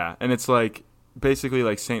 Yeah, and it's like basically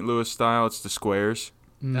like St. Louis style. It's the squares.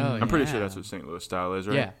 Oh, I'm pretty sure that's what St. Louis style is,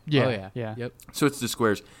 right? Yeah. Yeah. Oh, yeah. Yeah. Yep. So it's the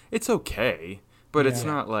squares. It's okay, but it's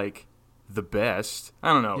not like the best.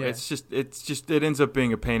 I don't know. Yeah. It's just it ends up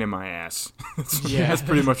being a pain in my ass. Yeah. That's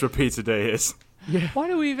pretty much what pizza day is. Yeah. Why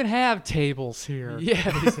do we even have tables here?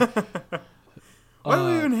 Yeah. Why do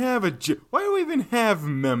we even have why do we even have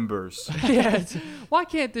members? Yeah. Why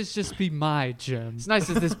can't this just be my gym? It's nice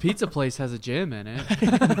that this pizza place has a gym in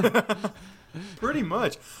it. Pretty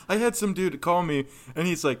much. I had some dude call me, and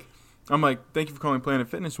he's like, I'm like, "Thank you for calling Planet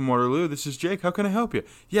Fitness from Waterloo. This is Jake. How can I help you?"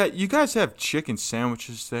 "Yeah, you guys have chicken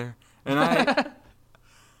sandwiches there?" And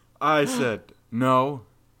I said, "No,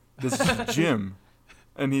 this is Jim."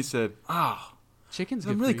 And he said, Chicken's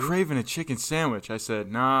good "I'm really for you. craving a chicken sandwich." I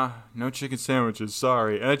said, "Nah, no chicken sandwiches,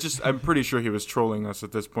 sorry." And I'm pretty sure he was trolling us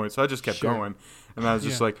at this point, so I just kept going. And I was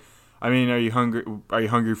just like, I mean, are you hungry? Are you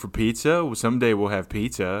hungry for pizza? Well, someday we'll have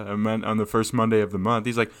pizza on the first Monday of the month.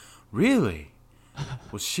 He's like, "Really?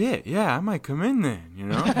 Well, shit, yeah, I might come in then,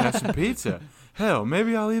 have some pizza. Hell,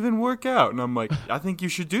 maybe I'll even work out." And I'm like, "I think you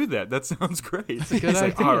should do that. That sounds great." He's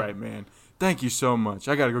like, "All right, man. Thank you so much.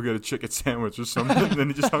 I got to go get a chicken sandwich or something." And then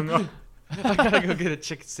he just hung up. I gotta go get a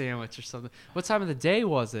chicken sandwich or something. What time of the day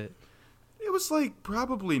was it? It was like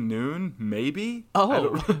probably noon, maybe. Oh. I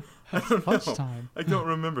don't know. Lunchtime. I don't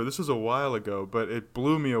remember. This was a while ago, but it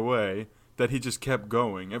blew me away that he just kept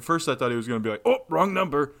going. At first, I thought he was going to be like, "Oh, wrong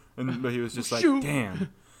number," but he was just like, Shoot.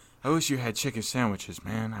 "Damn, I wish you had chicken sandwiches,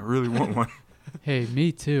 man. I really want one." Hey,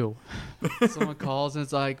 me too. Someone calls and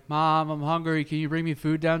it's like, "Mom, I'm hungry. Can you bring me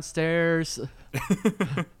food downstairs?"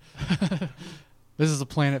 This is a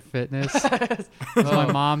Planet Fitness. Is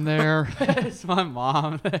my mom there? It's my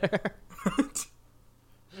mom there.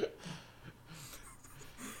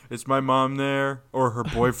 Is my mom there? Or her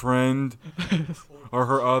boyfriend? Or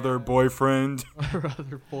her other boyfriend? Her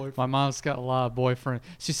other boyfriend. My mom's got a lot of boyfriends.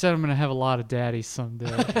 She said I'm going to have a lot of daddies someday.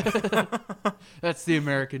 That's the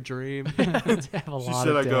American dream. To have a She lot said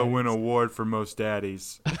of I go daddies. win an award for most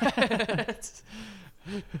daddies.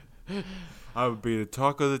 I would be the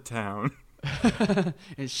talk of the town.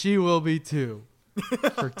 And she will be too.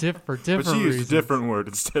 for different But she used reasons. a different word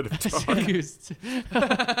instead of talk. She used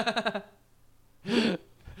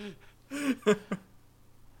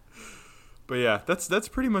But yeah, that's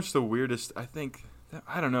pretty much the weirdest. I think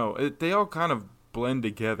I don't know. They all kind of blend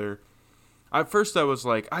together. At first, I was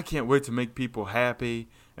like, I can't wait to make people happy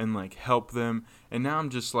and like help them, and now I'm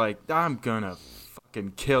just like, I'm gonna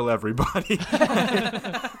fucking kill everybody.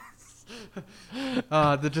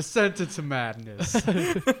 the descent into madness.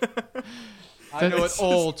 I know it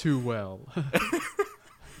all too well.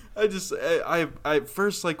 I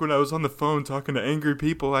first, like, when I was on the phone talking to angry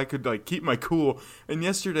people, I could like keep my cool. And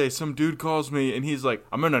yesterday, some dude calls me and he's like,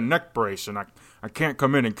 I'm in a neck brace and I can't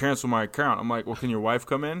come in and cancel my account. I'm like, well, can your wife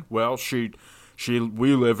come in? Well,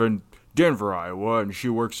 we live in Denver, Iowa, and she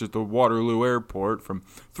works at the Waterloo Airport from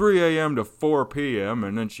 3 a.m. to 4 p.m.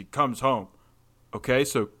 and then she comes home. Okay,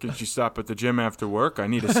 so can she stop at the gym after work? I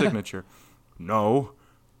need a signature. No.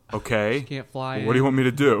 Okay. Can't fly What do you in. want me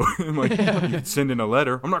to do? I'm like, you can send in a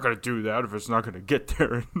letter. I'm not going to do that if it's not going to get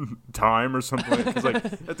there in time or something. Because like, I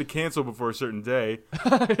have to cancel before a certain day.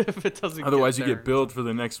 If it doesn't Otherwise, you there. get billed for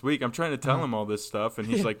the next week. I'm trying to tell him all this stuff, and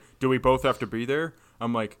he's like, do we both have to be there?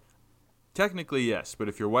 I'm like, technically, yes. But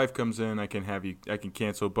if your wife comes in, I can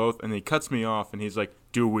cancel both. And he cuts me off, and he's like,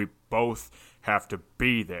 do we both have to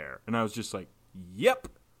be there? And I was just like, yep.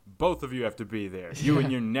 Both of you have to be there. You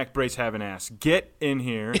and your neck brace having ass. Get in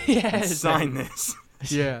here and sign this.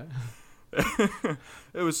 Yeah.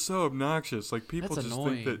 It was so obnoxious. Like, people That's just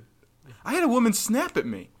annoying. think that... I had a woman snap at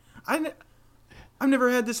me. I've never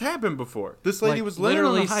had this happen before. This lady Like, was laying on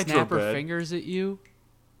literally the hydro snap her bed. fingers at you.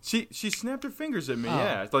 She snapped her fingers at me, Oh.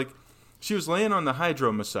 yeah. Like, she was laying on the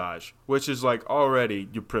hydro massage, which is like, already,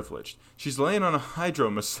 you're privileged. She's laying on a hydro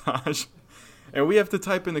massage, and we have to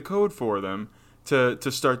type in the code for them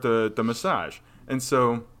to start the massage. And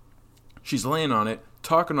so she's laying on it,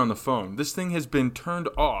 talking on the phone. This thing has been turned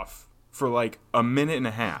off for like a minute and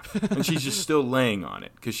a half, and she's just still laying on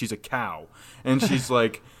it because she's a cow. And she's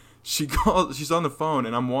like, she's on the phone,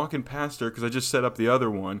 and I'm walking past her because I just set up the other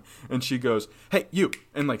one, and she goes, hey, you,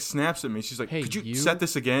 and like snaps at me. She's like, Hey, could you you? set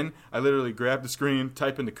this again? I literally grab the screen,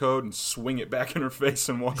 type in the code, and swing it back in her face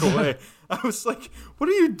and walk away. I was like, what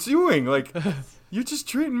are you doing? Like, you're just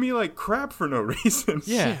treating me like crap for no reason.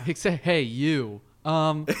 Yeah. Except, hey, you.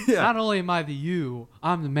 Not only am I the you,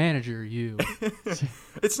 I'm the manager. You.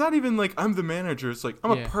 It's not even like I'm the manager. It's like,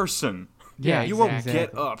 I'm Yeah. a person. Yeah, You won't exactly.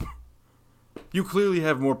 get up. You clearly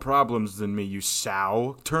have more problems than me, you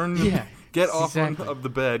sow. Yeah, Get off exactly. of the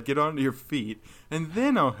bed, get onto your feet, and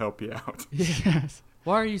then I'll help you out. Yes.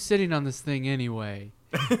 Why are you sitting on this thing anyway?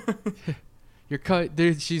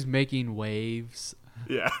 She's making waves.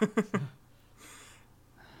 Yeah.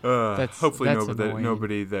 That's Hopefully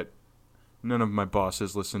annoying. none of my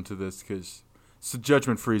bosses listen to this because it's a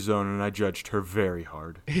judgment-free zone, and I judged her very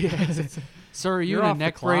hard. Yes. So are you You're in a off the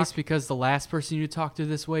neck brace clock. because the last person you talked to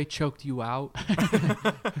this way choked you out?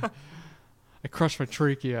 I crushed my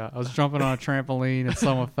trachea. I was jumping on a trampoline and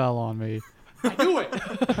someone fell on me. I knew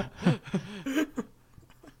it.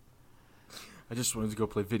 I just wanted to go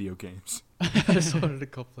play video games. I just wanted to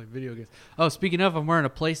go play video games. Oh, speaking of, I'm wearing a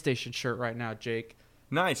PlayStation shirt right now, Jake.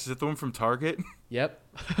 Nice. Is that the one from Target? Yep.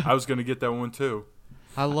 I was going to get that one, too.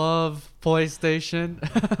 I love PlayStation.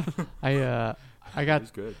 I got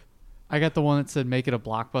It's good. the one that said make it a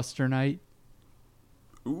Blockbuster night.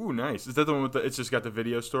 Ooh, nice. Is that the one with it's just got the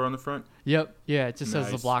video store on the front? Yep. Yeah, it just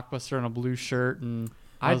says Nice. the Blockbuster on a blue shirt and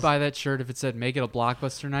I'd buy that shirt if it said "Make it a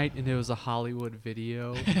Blockbuster night" and it was a Hollywood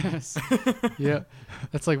video. Yes. Yeah.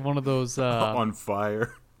 That's like one of those On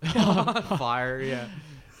fire. On fire, yeah.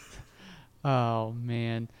 oh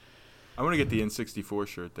man. I want to get the N64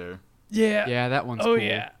 shirt there. Yeah. Yeah, that one's Oh cool.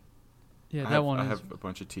 yeah. Yeah, I that have, one I is have a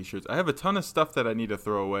bunch of T-shirts. I have a ton of stuff that I need to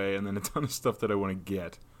throw away, and then a ton of stuff that I want to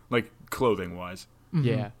get, like clothing-wise.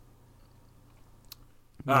 Yeah.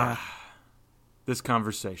 This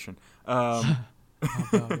conversation. How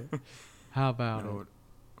about it? How about No, it?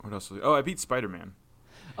 what else? I beat Spider-Man.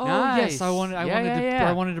 Oh Nice. yes, I wanted Yeah.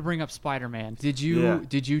 I wanted to bring up Spider-Man. Did you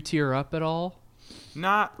Yeah. tear up at all?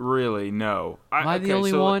 Not really. No. Am I the okay,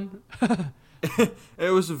 only so, one?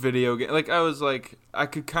 It was a video game. Like, I was like, I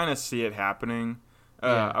could kind of see it happening.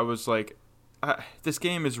 Yeah. I was like, this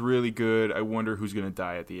game is really good. I wonder who's gonna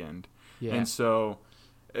die at the end. Yeah. And so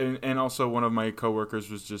And also one of my coworkers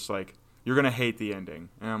was just like, "You're gonna hate the ending,"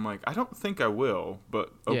 and I'm like, "I don't think I will,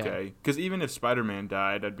 but okay." Because even if Spider-Man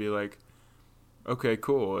died, I'd be like, "Okay,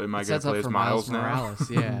 cool. Am I gonna play as Miles now?" Morales.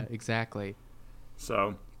 Yeah, exactly.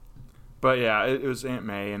 So, but yeah, it was Aunt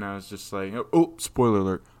May, and I was just like, "Oh, spoiler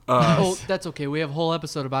alert." Oh, that's okay. We have a whole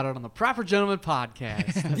episode about it on the Proper Gentleman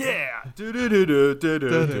podcast. Yeah.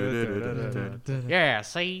 Yeah,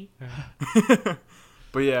 see?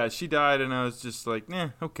 But yeah, she died, and I was just like,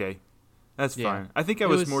 okay. That's Yeah. fine. I think I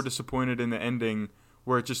was more disappointed in the ending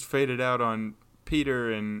where it just faded out on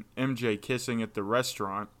Peter and MJ kissing at the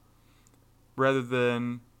restaurant rather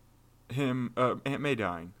than him, Aunt May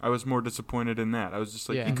dying. I was more disappointed in that. I was just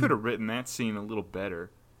like, Yeah. you could have written that scene a little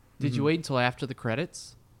better. Did you wait until after the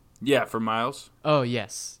credits? Yeah, for Miles? Oh,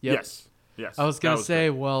 yes. Yep. Yes. I was going to say,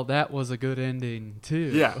 good. well, that was a good ending,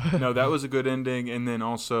 too. Yeah, no, that was a good ending. And then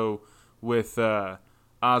also with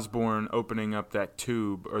Osborn opening up that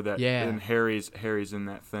tube, or that, and Harry's in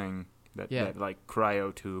that thing, that like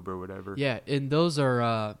cryo tube or whatever. Yeah, and those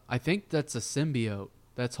are, I think that's a symbiote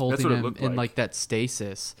that's holding what it him looked in like. that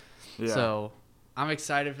stasis. Yeah. So I'm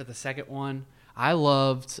excited for the second one. I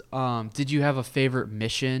loved, did you have a favorite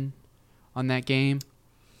mission on that game?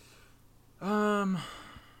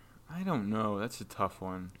 I don't know. That's a tough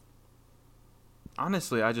one.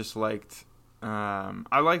 Honestly, I just liked,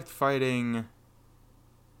 I liked fighting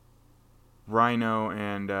Rhino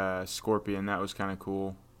and Scorpion. That was kind of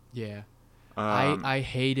cool. Yeah. Um, I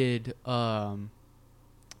hated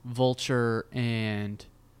Vulture and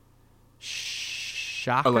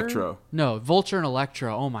Shocker? Electro. No, Vulture and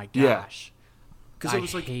Electro. Oh my Yeah. gosh. 'Cause I it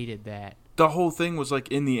was like hated that. the whole thing was like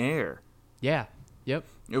in the air. Yeah. Yep.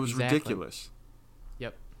 It was Exactly. ridiculous.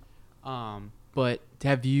 Yep. But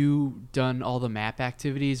have you done all the map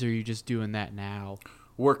activities, or are you just doing that now?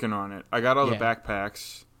 Working on it. I got all the Yeah.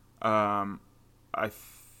 backpacks. I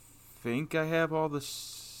think I have all the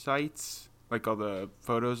sites, like all the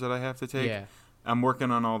photos that I have to take. Yeah. I'm working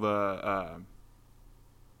on all the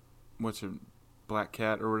what's it, Black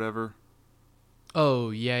Cat or whatever. Oh,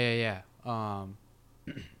 yeah.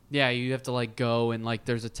 Yeah, you have to like go and like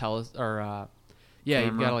there's a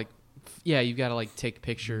you've got to like you've got to like take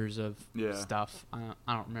pictures of stuff. I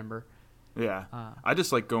don't remember. Yeah. I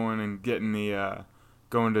just like going and getting the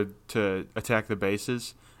going to attack the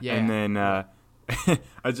bases. Yeah. And then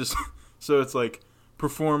I just so it's like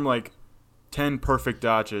perform like 10 perfect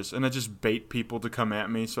dodges, and I just bait people to come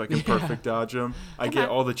at me so I can perfect dodge them. I get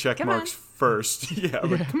all the check marks first. I'm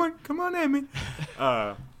like, come on, Amy.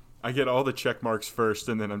 I get all the check marks first,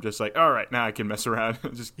 and then I'm just like, all right, now I can mess around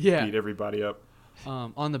and just beat everybody up.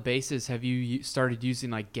 On the bases, have you started using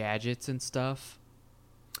like gadgets and stuff?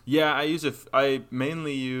 Yeah, I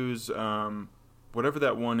mainly use whatever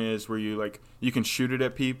that one is where you can shoot it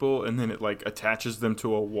at people, and then it like attaches them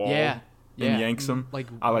to a wall. Yeah. And yanks them. Like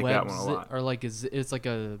I like that one a lot. Or like it's like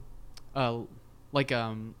a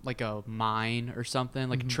mine or something,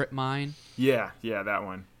 like a trip mine. Yeah, that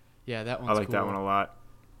one. Yeah, that one's I like cool. that one a lot.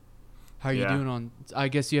 How are you doing on? I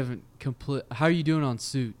guess you haven't complete. How are you doing on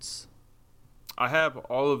suits? I have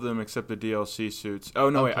all of them except the DLC suits. Oh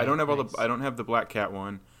no, wait, I don't have nice. I don't have the Black Cat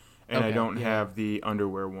one, and I don't have the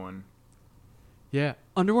underwear one. Yeah,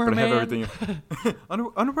 underwear but man. I have everything.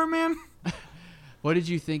 Underwear man. What did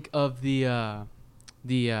you think of the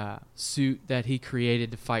suit that he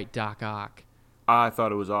created to fight Doc Ock? I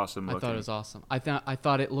thought it was awesome looking. I thought it was awesome. I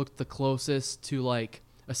thought it looked the closest to like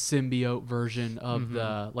a symbiote version of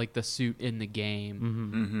the suit in the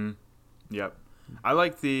game. Yep.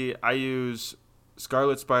 I use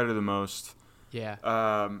Scarlet Spider the most.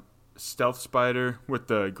 Yeah. Stealth Spider with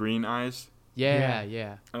the green eyes.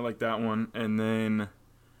 Yeah. I like that one. And then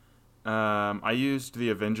I used the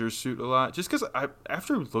Avengers suit a lot just because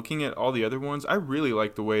after looking at all the other ones, I really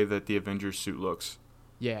like the way that the Avengers suit looks.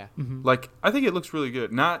 Yeah. Like, I think it looks really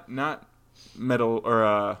good. Not metal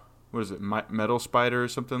or what is it? Metal Spider or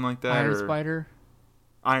something like that.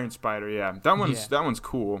 Iron Spider, yeah. That one's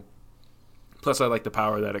cool. Plus, I like the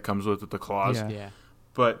power that it comes with the claws. Yeah.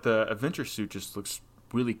 But the Avengers suit just looks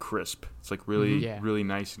really crisp. It's like really really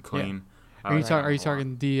nice and clean. Are you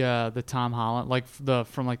talking the Tom Holland from the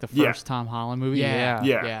first Tom Holland movie? Yeah.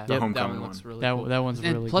 The Homecoming that one one. looks really That cool. that one's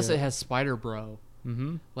And really plus good. it has Spider Bro.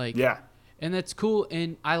 Yeah. And that's cool.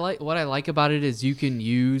 And what I like about it is you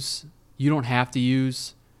don't have to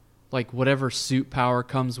use like whatever suit power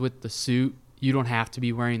comes with the suit. You don't have to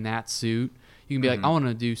be wearing that suit. You can be like, I want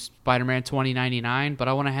to do Spider-Man 2099, but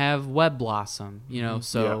I want to have Web Blossom,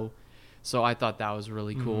 So I thought that was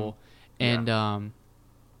really cool. And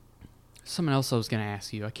something else I was going to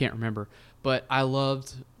ask you, I can't remember, but I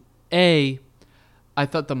loved I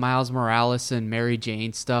thought the Miles Morales and Mary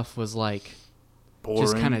Jane stuff was like Boring.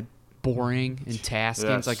 just kind of boring and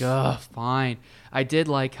tasking. It's like, ugh, fine. I did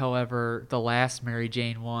like, however, the last Mary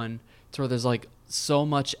Jane one, to where there's like so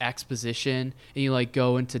much exposition, and you like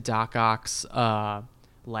go into Doc Ock's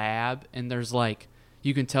lab, and there's like,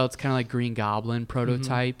 you can tell it's kind of like Green Goblin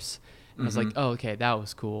prototypes. And I was like, oh, okay, that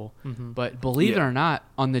was cool. But believe it or not,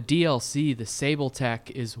 on the DLC, the Sable Tech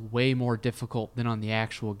is way more difficult than on the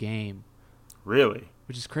actual game. Really?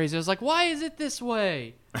 Which is crazy. I was like, why is it this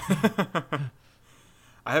way?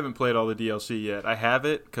 I haven't played all the DLC yet. I have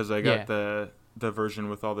it because I got the version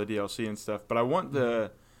with all the DLC and stuff. But I want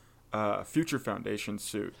the Future Foundation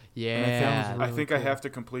suit. Yeah. I think I have to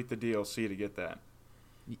complete the DLC to get that.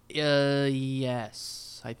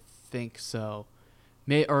 Yes, I think so.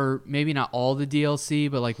 Or maybe not all the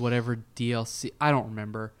DLC, but like whatever DLC. I don't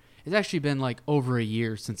remember. It's actually been like over a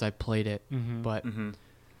year since I played it. But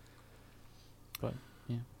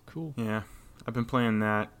yeah, cool. Yeah, I've been playing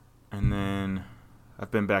that, and then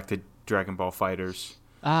I've been back to Dragon Ball Fighters.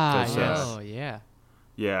 Yeah.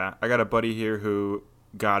 Yeah, I got a buddy here who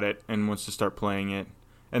got it and wants to start playing it.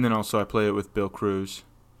 And then also I play it with Bill Cruz.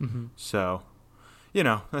 So,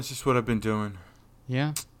 that's just what I've been doing.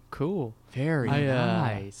 Yeah. Cool. Very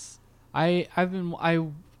nice. I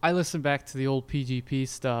listen back to the old PGP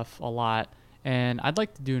stuff a lot, and I'd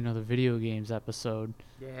like to do another video games episode.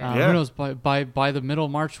 Who knows? By the middle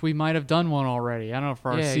of March, we might have done one already. I don't know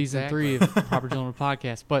for our season 3 of Proper Gentleman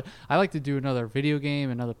Podcast, but I like to do another video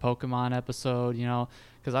game, another Pokemon episode.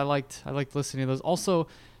 Because I liked listening to those. Also,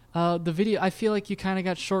 the video, I feel like you kind of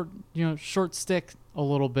got short stick a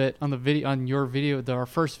little bit on your video, our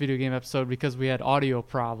first video game episode, because we had audio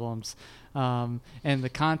problems, and the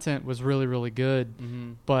content was really, really good,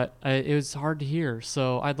 but it was hard to hear.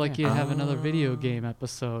 So I'd like you to have another video game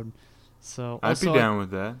episode. So I'd be down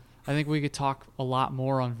with that. I think we could talk a lot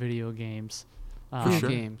more on video games. For sure.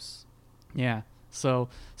 Games. Yeah. So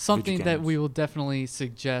something that we will definitely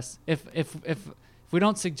suggest. If we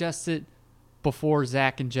don't suggest it before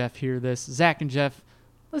Zach and Jeff hear this, Zach and Jeff,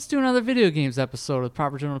 let's do another video games episode of the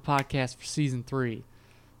Proper Gentleman Podcast for season 3.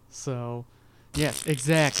 So, yes,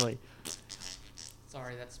 exactly.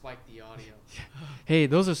 Sorry, that spiked the audio. Hey,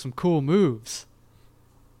 those are some cool moves.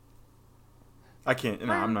 I can't.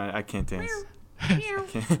 No, I'm not. I can't dance.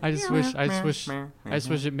 I just wish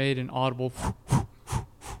it made an audible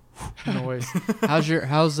noise.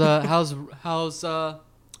 How's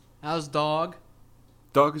dog?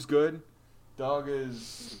 Dog is good. Dog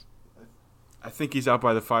is. I think he's out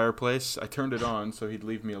by the fireplace. I turned it on so he'd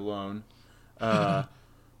leave me alone. But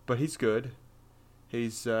he's good.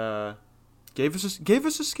 He's gave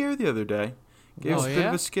us a scare the other day. Gave us a bit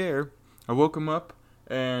of a scare. I woke him up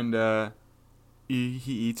and he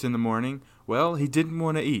eats in the morning. Well, he didn't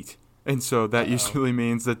want to eat, and so that usually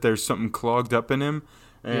means that there's something clogged up in him,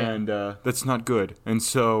 and that's not good. And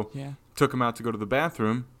so took him out to go to the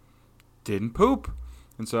bathroom. Didn't poop,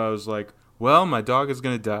 and so I was like, well, my dog is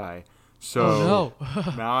gonna die. So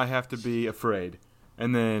now I have to be afraid.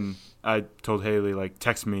 And then I told Haley, like,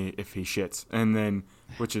 text me if he shits. And then,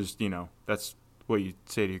 which is, that's what you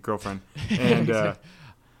say to your girlfriend.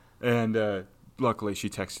 And luckily she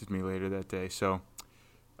texted me later that day. So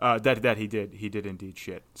that he did indeed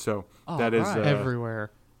shit. So that is everywhere.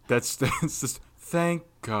 That's just, thank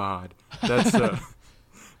God.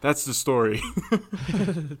 That's the story.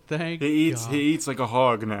 Thank He God. eats like a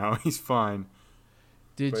hog now. He's fine.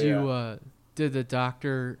 Did you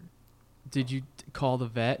call the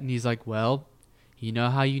vet and he's like, well, you know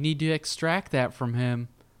how you need to extract that from him?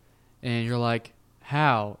 And you're like,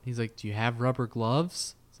 how? He's like, do you have rubber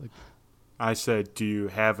gloves? It's like, I said, do you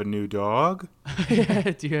have a new dog?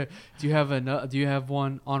 do you have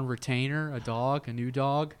one on retainer, a new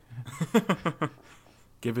dog?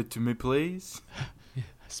 Give it to me, please.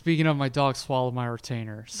 Speaking of, my dog swallowed my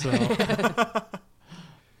retainer. So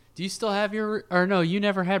Do you still have no, you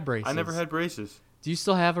never had braces. I never had braces. Do you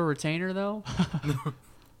still have a retainer, though?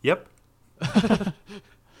 Yep. I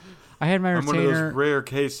had my retainer. I'm one of those rare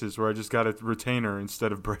cases where I just got a retainer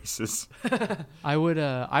instead of braces. I would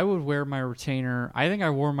wear my retainer. I think I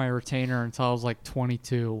wore my retainer until I was like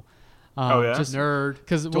 22. Just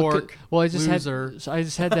nerd, dork, I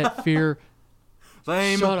just had that fear.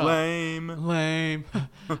 Lame. Shut up. Lame.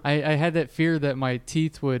 I had that fear that my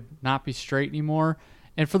teeth would not be straight anymore.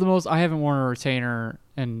 And for the most, I haven't worn a retainer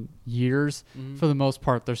in years. Mm-hmm. For the most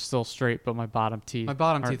part, they're still straight, but my bottom teeth.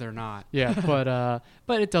 Teeth are not. Yeah,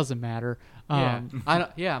 but it doesn't matter.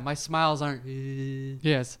 My smiles aren't.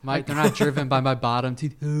 Yes, they're not driven by my bottom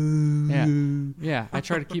teeth. Yeah. I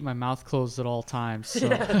try to keep my mouth closed at all times. So.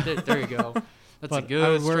 There you go. That's a But good I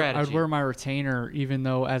would strategy. wear my retainer even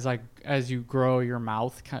though as you grow your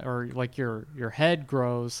mouth or like your head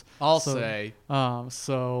grows. I'll so, say.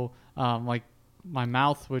 Like my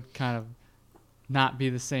mouth would kind of not be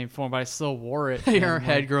the same form, but I still wore it. Your and,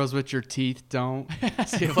 head like, grows, but your teeth don't.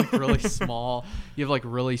 So you have like really small. You have like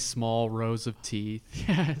really small rows of teeth.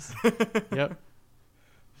 Yes. Yep.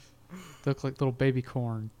 Look like little baby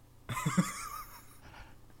corn.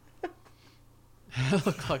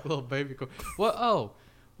 Look like little baby corn. What? Oh,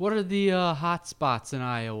 what are the hot spots in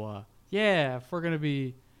Iowa? Yeah, if we're gonna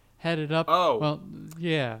be headed up. Oh. Well,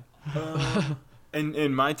 yeah.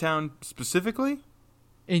 In my town specifically?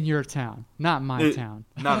 In your town, not my town.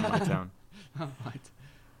 Not in my town.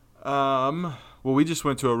 Well, we just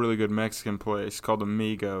went to a really good Mexican place called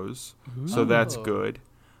Amigos, so that's good.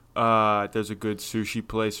 There's a good sushi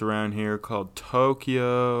place around here called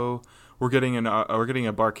Tokyo. We're getting a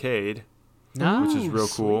barcade, which is real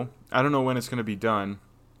cool. I don't know when it's going to be done.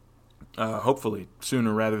 Hopefully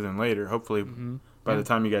sooner rather than later. Hopefully by the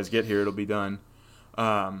time you guys get here, it'll be done.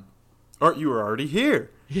 Or you were already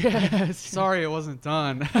here. Yes. Sorry, it wasn't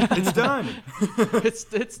done. It's done.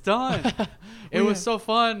 It's done. It was so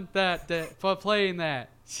fun for playing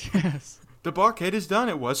that. Yes. The barcade is done.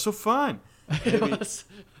 It was so fun.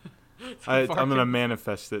 I'm going to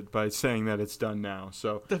manifest it by saying that it's done now.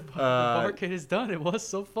 So The barcade is done. It was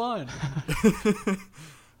so fun.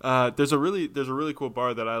 there's a really cool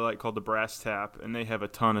bar that I like called the Brass Tap, and they have a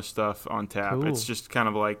ton of stuff on tap. Cool. It's just kind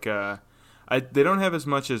of like they don't have as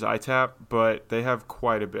much as iTap, but they have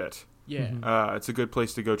quite a bit. Yeah. It's a good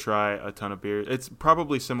place to go try a ton of beer. It's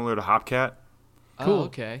probably similar to Hopcat. Cool. Oh,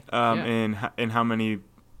 okay. In how many,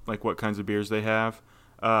 like what kinds of beers they have,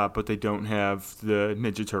 but they don't have the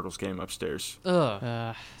Ninja Turtles game upstairs,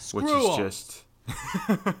 which is 'em. just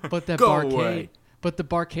But that Go barcade. away. But the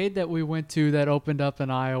barcade that we went to that opened up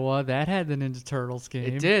in Iowa, that had the Ninja Turtles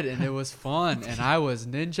game. It did, and it was fun, and I was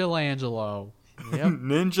Ninja Langelo. Yep.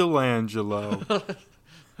 Ninja Langelo.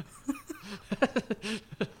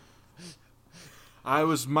 I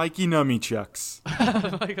was Mikey Nummy-Chucks.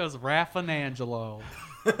 Like I was Raffanangelo.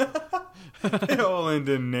 They all end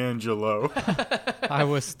in Angelo. I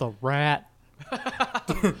was the rat.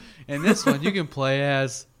 In this one, you can play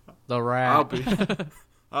as the rat.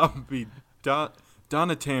 I'll be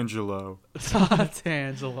Donatangelo.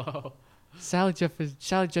 Tangelo. Sally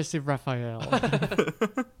Jesse Raphael.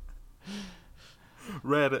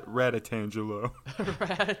 Ratatangelo.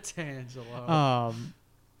 Tangelo.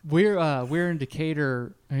 We're in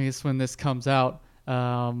Decatur. I guess when this comes out, we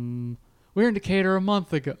were in Decatur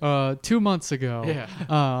 2 months ago. Yeah.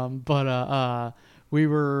 But we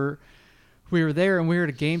were there and we were at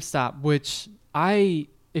a GameStop, which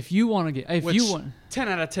if you want 10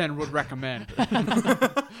 out of 10 would recommend.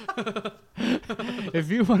 if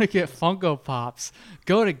you want to get Funko Pops,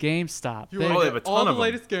 go to GameStop. You They- want they to have a get all ton the of 'em.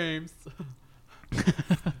 latest games.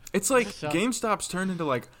 It's like GameStop's turned into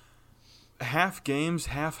like half games,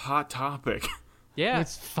 half Hot Topic. Yeah.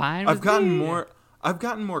 It's fine. I've with gotten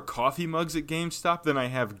me. more coffee mugs at GameStop than I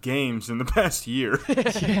have games in the past year.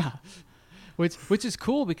 Yeah, which is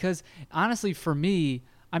cool because honestly, for me,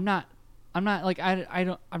 I'm not like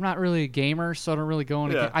I'm not really a gamer, so I don't really go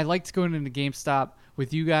into. Yeah. I liked going into GameStop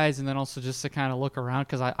with you guys, and then also just to kind of look around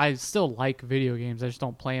because I still like video games. I just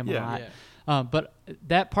don't play them a Yeah. lot. Yeah. But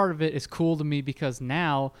that part of it is cool to me because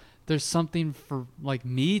now there's something for like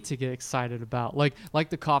me to get excited about, like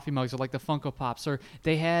the coffee mugs or like the Funko Pops, or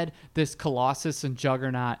they had this Colossus and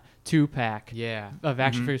Juggernaut 2-pack Yeah. of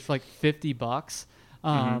action figures for like $50.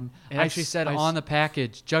 It actually said on the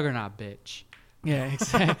package, Juggernaut bitch. Yeah,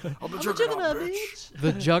 exactly. I'm a Juggernaut, bitch.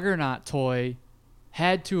 The Juggernaut toy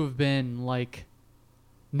had to have been like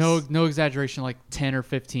no exaggeration, like 10 or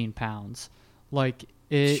 15 pounds. Like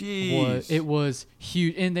it was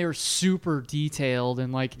huge, and they were super detailed,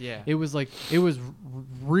 and like it was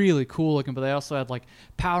really cool looking. But they also had like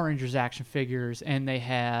Power Rangers action figures, and they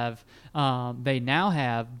now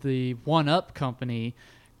have the One Up company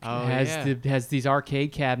has these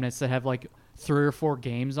arcade cabinets that have like 3 or 4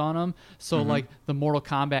 games on them. So like the Mortal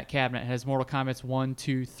Kombat cabinet has Mortal Kombat's 1,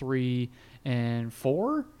 2, 3, and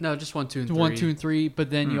 4. No, just 1, 2, and 3. 1, 2, and 3. But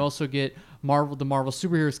then you also get the Marvel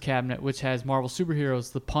Superheroes cabinet, which has Marvel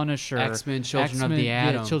Superheroes, the Punisher, X-Men, Children of the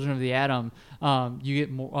Atom. Yeah, Children of the Atom. You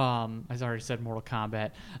get more. As I already said, Mortal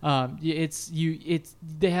Kombat.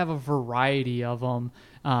 They have a variety of them.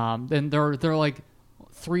 And they're like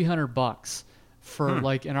 $300 for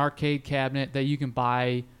like an arcade cabinet that you can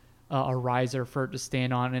buy a riser for it to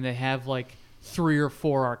stand on, and they have like 3 or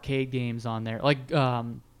 4 arcade games on there. Like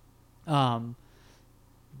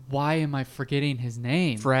why am I forgetting his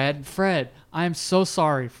name? Fred. Fred. I'm so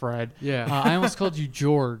sorry, Fred. Yeah. I almost called you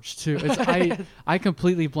George too. I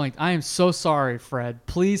completely blanked. I am so sorry, Fred.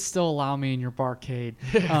 Please still allow me in your barcade.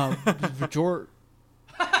 George.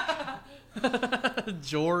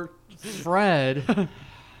 George. Fred.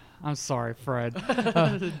 I'm sorry,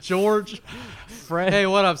 Fred. George. Fred. Hey,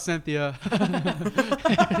 what up, Cynthia?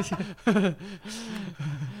 Just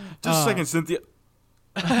a second, Cynthia.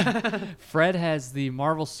 Fred has the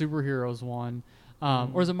Marvel Superheroes one.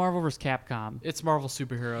 Or is it Marvel vs. Capcom? It's Marvel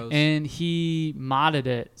Superheroes. And he modded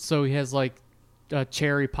it so he has like a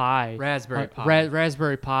cherry pie. Raspberry Pi.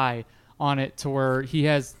 Raspberry Pi on it to where he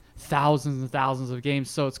has thousands and thousands of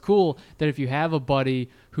games. So it's cool that if you have a buddy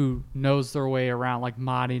who knows their way around, like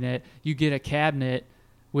modding it, you get a cabinet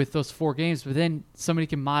with those 4 games, but then somebody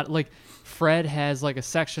can mod. Like Fred has like a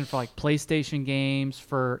section for like PlayStation games,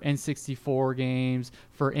 for N64 games,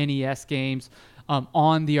 for NES games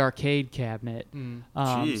on the arcade cabinet.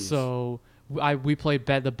 So we played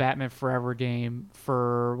the Batman Forever game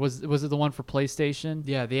for was it the one for PlayStation?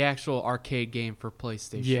 Yeah, the actual arcade game for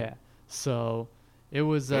PlayStation. Yeah. So it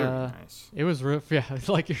was Very nice. it was real, yeah,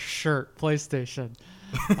 like your shirt, PlayStation.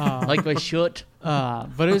 Like my shirt.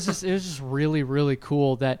 But it was just really, really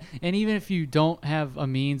cool that, and even if you don't have a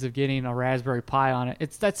means of getting a Raspberry Pi on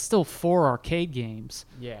it, that's still 4 arcade games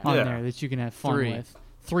on Yeah. there that you can have fun 3. with.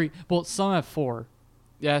 3. Well, some have 4.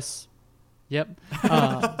 Yes. Yep.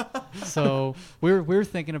 So we're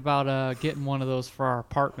thinking about getting one of those for our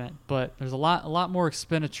apartment, but there's a lot more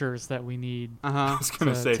expenditures that we need. Uh-huh. I was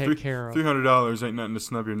gonna to say take care of. $300 ain't nothing to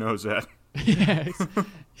snub your nose at. Yeah.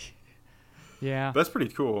 Yeah. That's pretty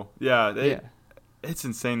cool. Yeah, Yeah. It's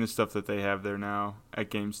insane the stuff that they have there now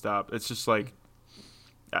at GameStop. It's just like,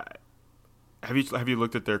 have you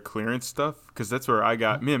looked at their clearance stuff? Because that's where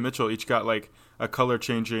me and Mitchell each got like a color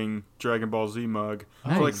changing Dragon Ball Z mug for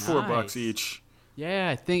like Nice. $4 each. Yeah,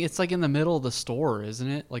 I think it's like in the middle of the store, isn't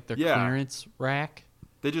it? Like their Yeah. clearance rack.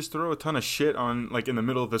 They just throw a ton of shit on like in the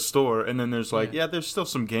middle of the store, and then there's like, there's still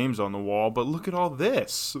some games on the wall, but look at all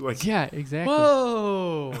this. Like, Yeah, exactly.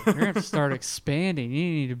 Whoa! You're gonna have to start expanding. You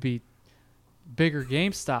need to be bigger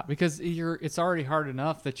GameStop because it's already hard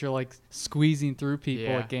enough that you're like squeezing through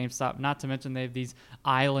people at GameStop. Not to mention they have these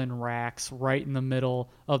island racks right in the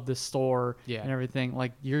middle of the store and everything.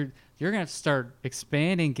 Like you're gonna have to start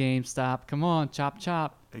expanding GameStop. Come on, chop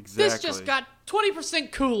chop. exactly. This just got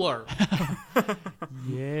 20% cooler.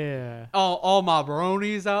 Yeah. all my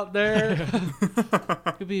bronies out there.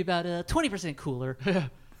 Could be about 20% cooler.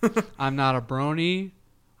 I'm not a brony.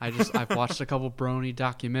 I've watched a couple brony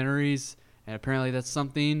documentaries, and apparently that's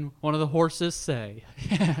something one of the horses say.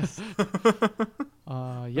 Yes.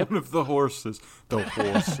 Yep. One of the horses. The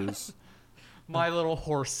horses. My little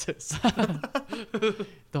horses.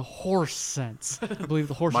 The horse sense. I believe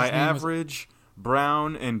the horse's My name average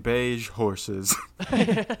brown and beige horses.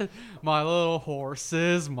 My little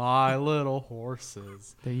horses. My little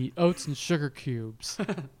horses. they eat oats and sugar cubes.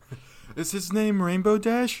 Is his name Rainbow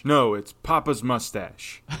Dash? No, it's Papa's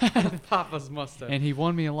Mustache. Papa's mustache. And he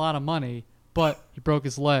won me a lot of money, but he broke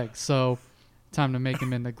his leg, so time to make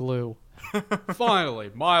him into glue.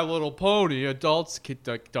 Finally, My Little Pony adults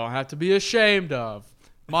don't have to be ashamed of.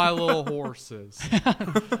 My little horses.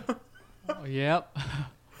 Yep.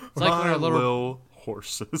 It's like when My our little little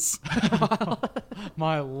horses.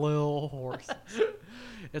 My little horse.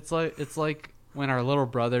 it's like when our little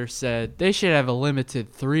brother said they should have a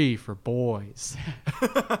limited 3 for boys.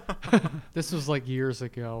 This was like years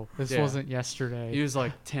ago. This Yeah. wasn't yesterday. He was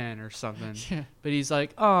like 10 or something. Yeah. But he's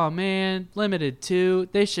like, "Oh man, limited 2.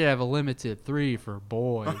 They should have a limited 3 for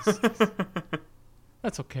boys."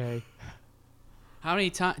 That's okay. How many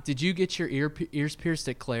times did you get your ears pierced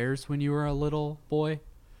at Claire's when you were a little boy?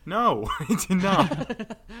 No, I did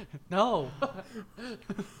not. No.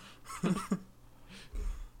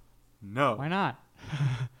 No. Why not?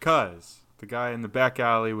 Because the guy in the back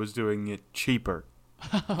alley was doing it cheaper.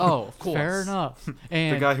 Oh, of course. Fair enough.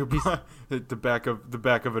 And The guy who brought the back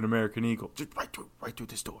of an American Eagle. Just right through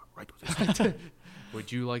this door. Right through this door.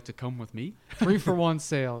 Would you like to come with me? 3-for-1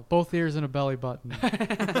 sale. Both ears and a belly button.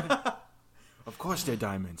 Of course they're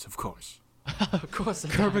diamonds, of course. Of course.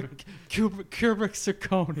 Kubrick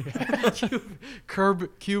zirconia.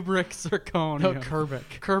 Kubrick zirconium. No, Kubrick.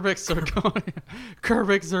 Kubrick zirconium.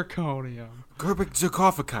 Kubrick zirconium. Gerbic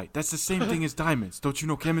zircophacite. That's the same thing as diamonds. Don't you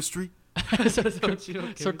know chemistry? Don't you know,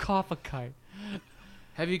 Kim? Sarcophagite.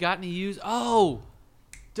 Have you gotten to use? Oh,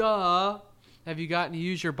 duh. Have you gotten to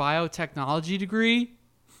use your biotechnology degree?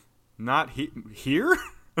 Not here?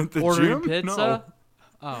 At the Ordering gym? pizza?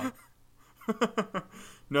 Oh.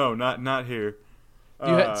 No, not here.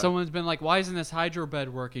 Someone's been like, why isn't this hydro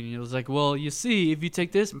bed working? And it was like, well, you see, if you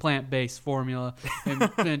take this plant-based formula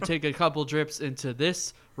and take a couple drips into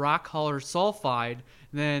this rock holler sulfide,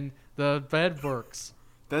 then the bed works.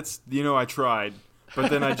 That's, I tried. But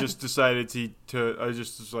then I just decided I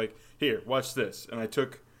just was like, here, watch this. And I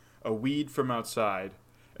took a weed from outside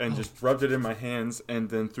and just rubbed it in my hands. And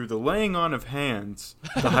then through the laying on of hands,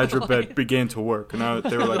 the hydro bed began to work. And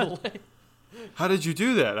they were like, how did you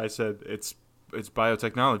do that? I said, it's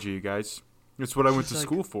biotechnology, you guys. It's what I went to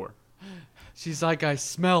school for. She's like, I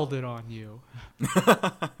smelled it on you.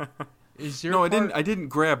 I didn't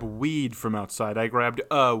grab weed from outside. I grabbed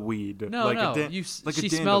a weed.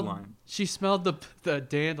 She smelled the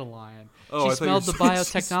dandelion. Oh, she smelled the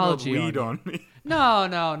biotechnology she weed on me.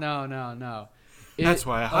 No. That's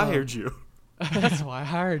why I hired you. That's why I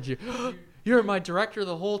hired you. You're my director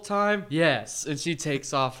the whole time? Yes. And she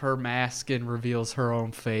takes off her mask and reveals her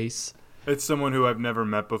own face. It's someone who I've never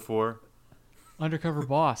met before. Undercover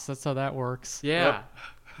boss. That's how that works. Yeah. Yep.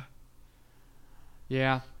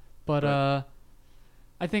 Yeah. But I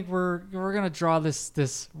think we're gonna draw this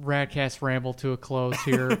Radkast Ramble to a close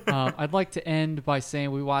here. I'd like to end by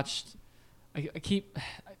saying we watched.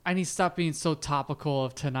 I need to stop being so topical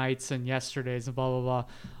of tonight's and yesterday's and blah blah blah.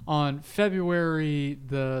 On February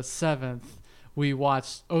the 7th, we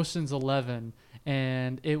watched Ocean's 11,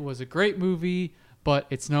 and it was a great movie, but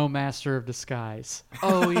it's no Master of Disguise.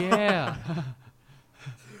 Oh yeah.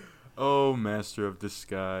 Oh, Master of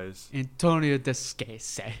Disguise. Antonio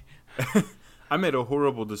Disguise. I made a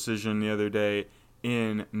horrible decision the other day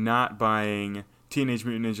in not buying Teenage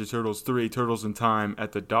Mutant Ninja Turtles 3 Turtles in Time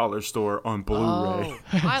at the dollar store on Blu-ray. Oh,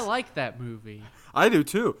 I like that movie. I do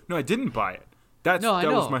too. No, I didn't buy it. That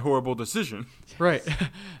was my horrible decision. Right.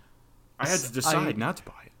 I had to decide not to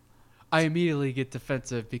buy it. I immediately get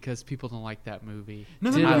defensive because people don't like that movie. No,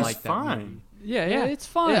 it's fine. Yeah, it's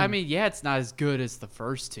fun. I mean, it's not as good as the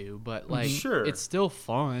first two, but sure. It's still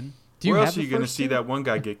fun. Where else are you going to see that one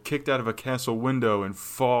guy get kicked out of a castle window and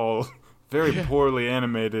fall very poorly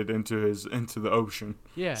animated into the ocean?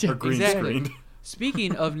 Yeah, or green screened.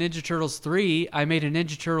 Speaking of Ninja Turtles 3, I made a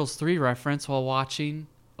Ninja Turtles 3 reference while watching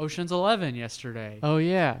Ocean's 11 yesterday. Oh,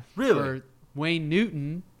 yeah. Really? Where Wayne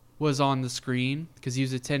Newton was on the screen because he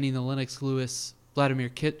was attending the Lennox Lewis Vladimir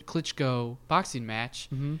Klitschko boxing match.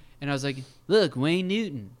 Mm-hmm. And I was like, look, Wayne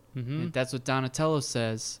Newton. Mm-hmm. And that's what Donatello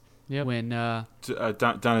says. Yep. When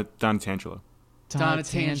Donatangelo.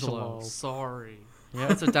 Donatangelo. Sorry. Yeah,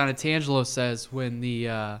 that's what Donatangelo says when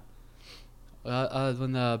the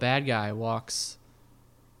bad guy walks.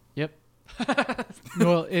 Yep.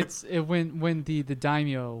 Well, when the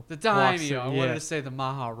daimyo. The daimyo. I wanted to say the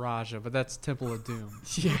Maharaja, but that's Temple of Doom.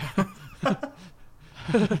 Yeah.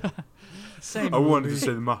 Same. I wanted to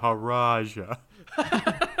say the Maharaja.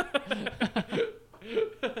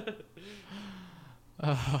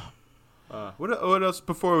 What else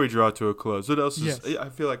before we draw to a close? What else is? I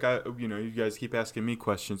feel like you guys keep asking me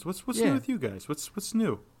questions. What's new with you guys? What's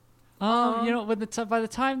new? By the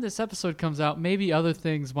time this episode comes out, maybe other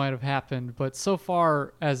things might have happened, but so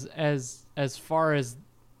far as far as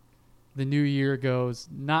the new year goes,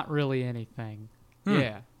 not really anything.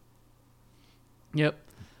 Yeah. Yep.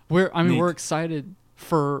 We're excited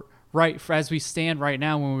for as we stand right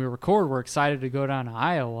now when we record. We're excited to go down to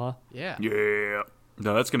Iowa. Yeah. Yeah.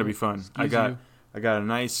 No, that's gonna be fun. I got a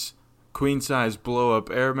nice queen size blow up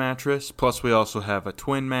air mattress. Plus, we also have a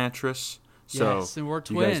twin mattress. So yes, and we're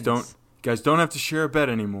twins. You guys don't have to share a bed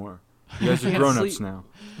anymore. You guys are grown ups now.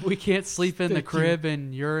 We can't sleep in the crib,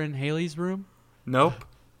 and you're in Haley's room. Nope.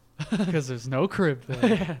 Because there's no crib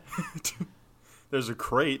there. There's a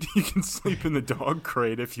crate. You can sleep in the dog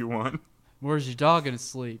crate if you want. Where's your dog gonna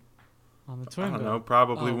sleep? On the twin bed. I don't know.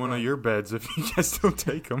 Probably one of your beds if you guys don't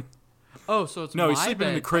take them. Oh, so it's no, my he's sleeping bed.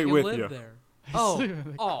 in the crate with you. There.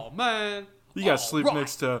 Oh man! You gotta sleep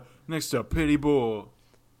next to Pity Bull.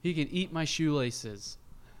 He can eat my shoelaces.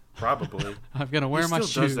 Probably. I'm gonna wear my shoes.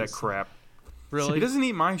 He still does that crap. Really? He doesn't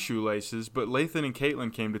eat my shoelaces, but Lathan and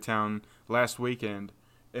Caitlin came to town last weekend,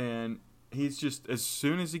 and he's just, as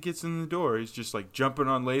soon as he gets in the door, he's just like jumping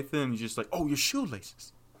on Lathan, and he's just like, "Oh, your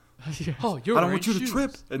shoelaces." Yes. Oh, I don't want you to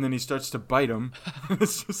trip. And then he starts to bite him.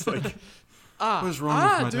 It's just like, what's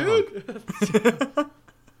wrong with my dog?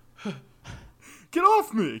 Get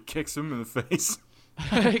off me! Kicks him in the face.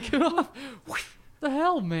 Get off! The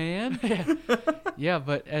hell, man? Yeah,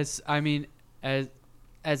 but as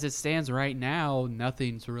it stands right now,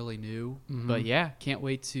 nothing's really new. Mm-hmm. But yeah, can't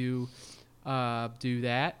wait to do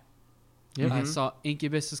that. Yep. I saw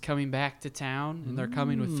Incubus is coming back to town, and they're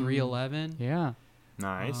coming with 311. Yeah.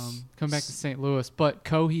 Nice. Come back to St. Louis. But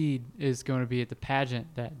Coheed is going to be at the pageant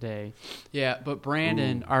that day. Yeah, but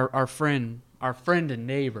Brandon, our friend and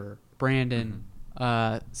neighbor, Brandon,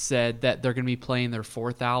 said that they're going to be playing their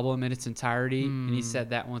 4th album in its entirety, and he said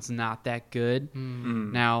that one's not that good.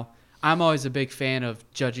 Now, I'm always a big fan of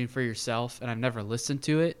judging for yourself, and I've never listened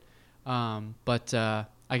to it, but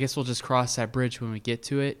I guess we'll just cross that bridge when we get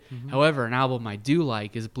to it. However, an album I do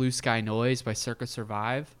like is Blue Sky Noise by Circa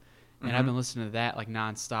Survive. And I've been listening to that like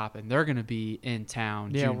nonstop, and they're gonna be in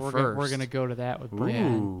town June 1st. We're gonna go to that with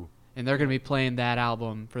Brandon, and they're gonna be playing that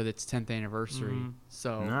album for its 10th anniversary.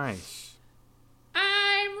 So nice.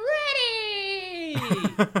 I'm ready.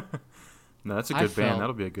 No, that's a good band.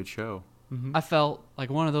 That'll be a good show. I felt like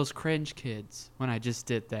one of those cringe kids when I just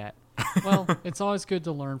did that. Well, it's always good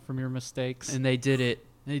to learn from your mistakes, And they did it.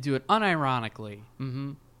 They do it unironically.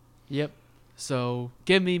 Yep. So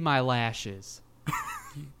give me my lashes.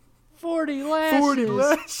 40 lashes. 40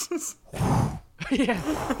 lashes.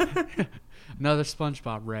 Yeah. Another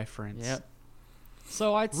SpongeBob reference. Yep.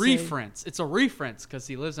 So I'd say Reference. It's a reference because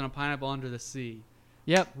he lives in a pineapple under the sea.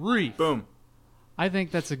 Yep. Reef. Boom. I think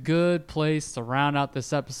that's a good place to round out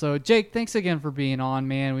this episode. Jake, thanks again for being on,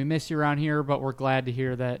 man. We miss you around here, but we're glad to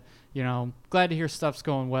hear that, glad to hear stuff's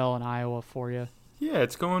going well in Iowa for you. Yeah,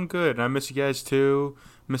 it's going good. I miss you guys too.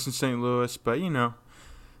 Missing St. Louis, but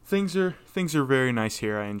things are very nice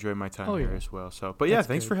here. I enjoy my time here as well. So, but yeah,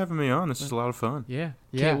 thanks for having me on. This is a lot of fun. Yeah.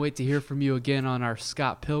 Can't wait to hear from you again on our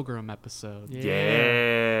Scott Pilgrim episode.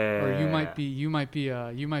 Yeah. Or you might be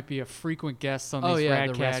a frequent guest on these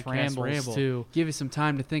Radkast Rambles too. Give you some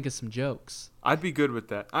time to think of some jokes. I'd be good with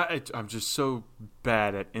that. I'm just so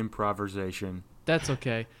bad at improvisation. That's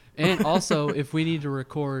okay. And also, if we need to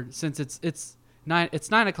record, since it's 9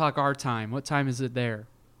 o'clock our time. What time is it there?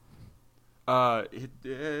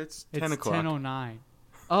 It's 10 o'clock. 10:09.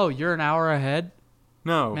 Oh, you're an hour ahead?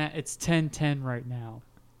 No. Matt, it's 10:10 right now.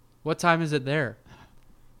 What time is it there?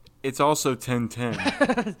 It's also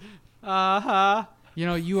 10:10.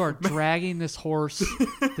 You are dragging this horse,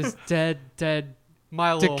 this dead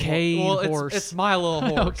My little decaying horse. It's my little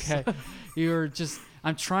horse. Okay. You're just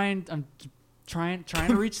I'm trying to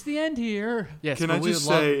reach the end here. Yes. Can I just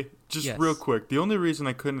say, Yes. real quick, the only reason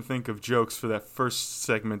I couldn't think of jokes for that first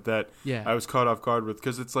segment that I was caught off guard with,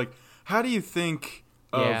 because it's like, how do you think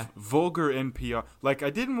of vulgar NPR? Like, I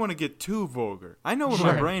didn't want to get too vulgar. I know where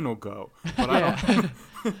my brain will go, but I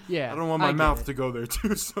don't want my mouth to go there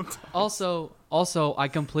too sometimes. Also, I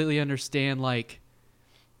completely understand, like,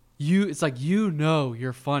 it's like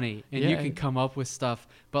you're funny and you can come up with stuff,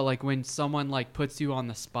 but like when someone like puts you on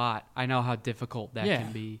the spot, I know how difficult that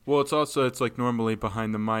can be. Well, it's like normally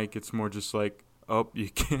behind the mic, it's more just like, oh,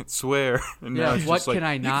 you can't swear, and now it's what just like, can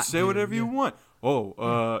I not you can say do? whatever you want.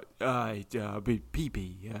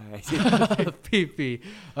 Pee-pee. Pee-pee.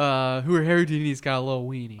 Who Houdini's got a little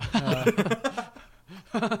weenie.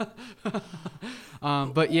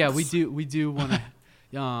 But yeah, we do want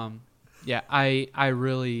to. I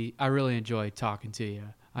really enjoy talking to you.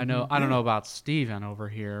 I don't know about Steven over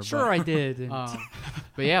here. Sure, I did.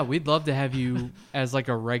 But yeah, we'd love to have you as like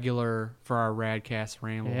a regular for our Radkast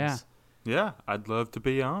Rambles. Yeah, I'd love to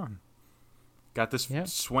be on. Got this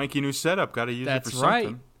swanky new setup. Got to use it for right.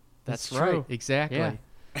 something. That's true. right. Exactly. Yeah.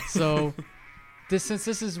 So, because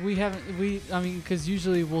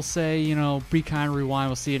usually we'll say, be kind, rewind.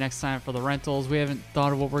 We'll see you next time for the rentals. We haven't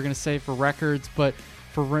thought of what we're gonna say for records, but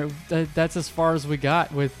that's as far as we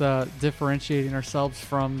got with differentiating ourselves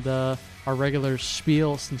from our regular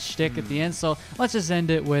spiel and shtick at the end. So let's just end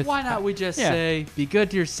it with, why not we just say, be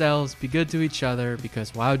good to yourselves, be good to each other,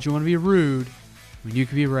 because why would you want to be rude when you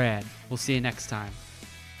could be rad? We'll see you next time.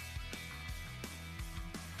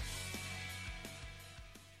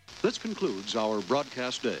 This concludes our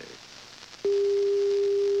broadcast day.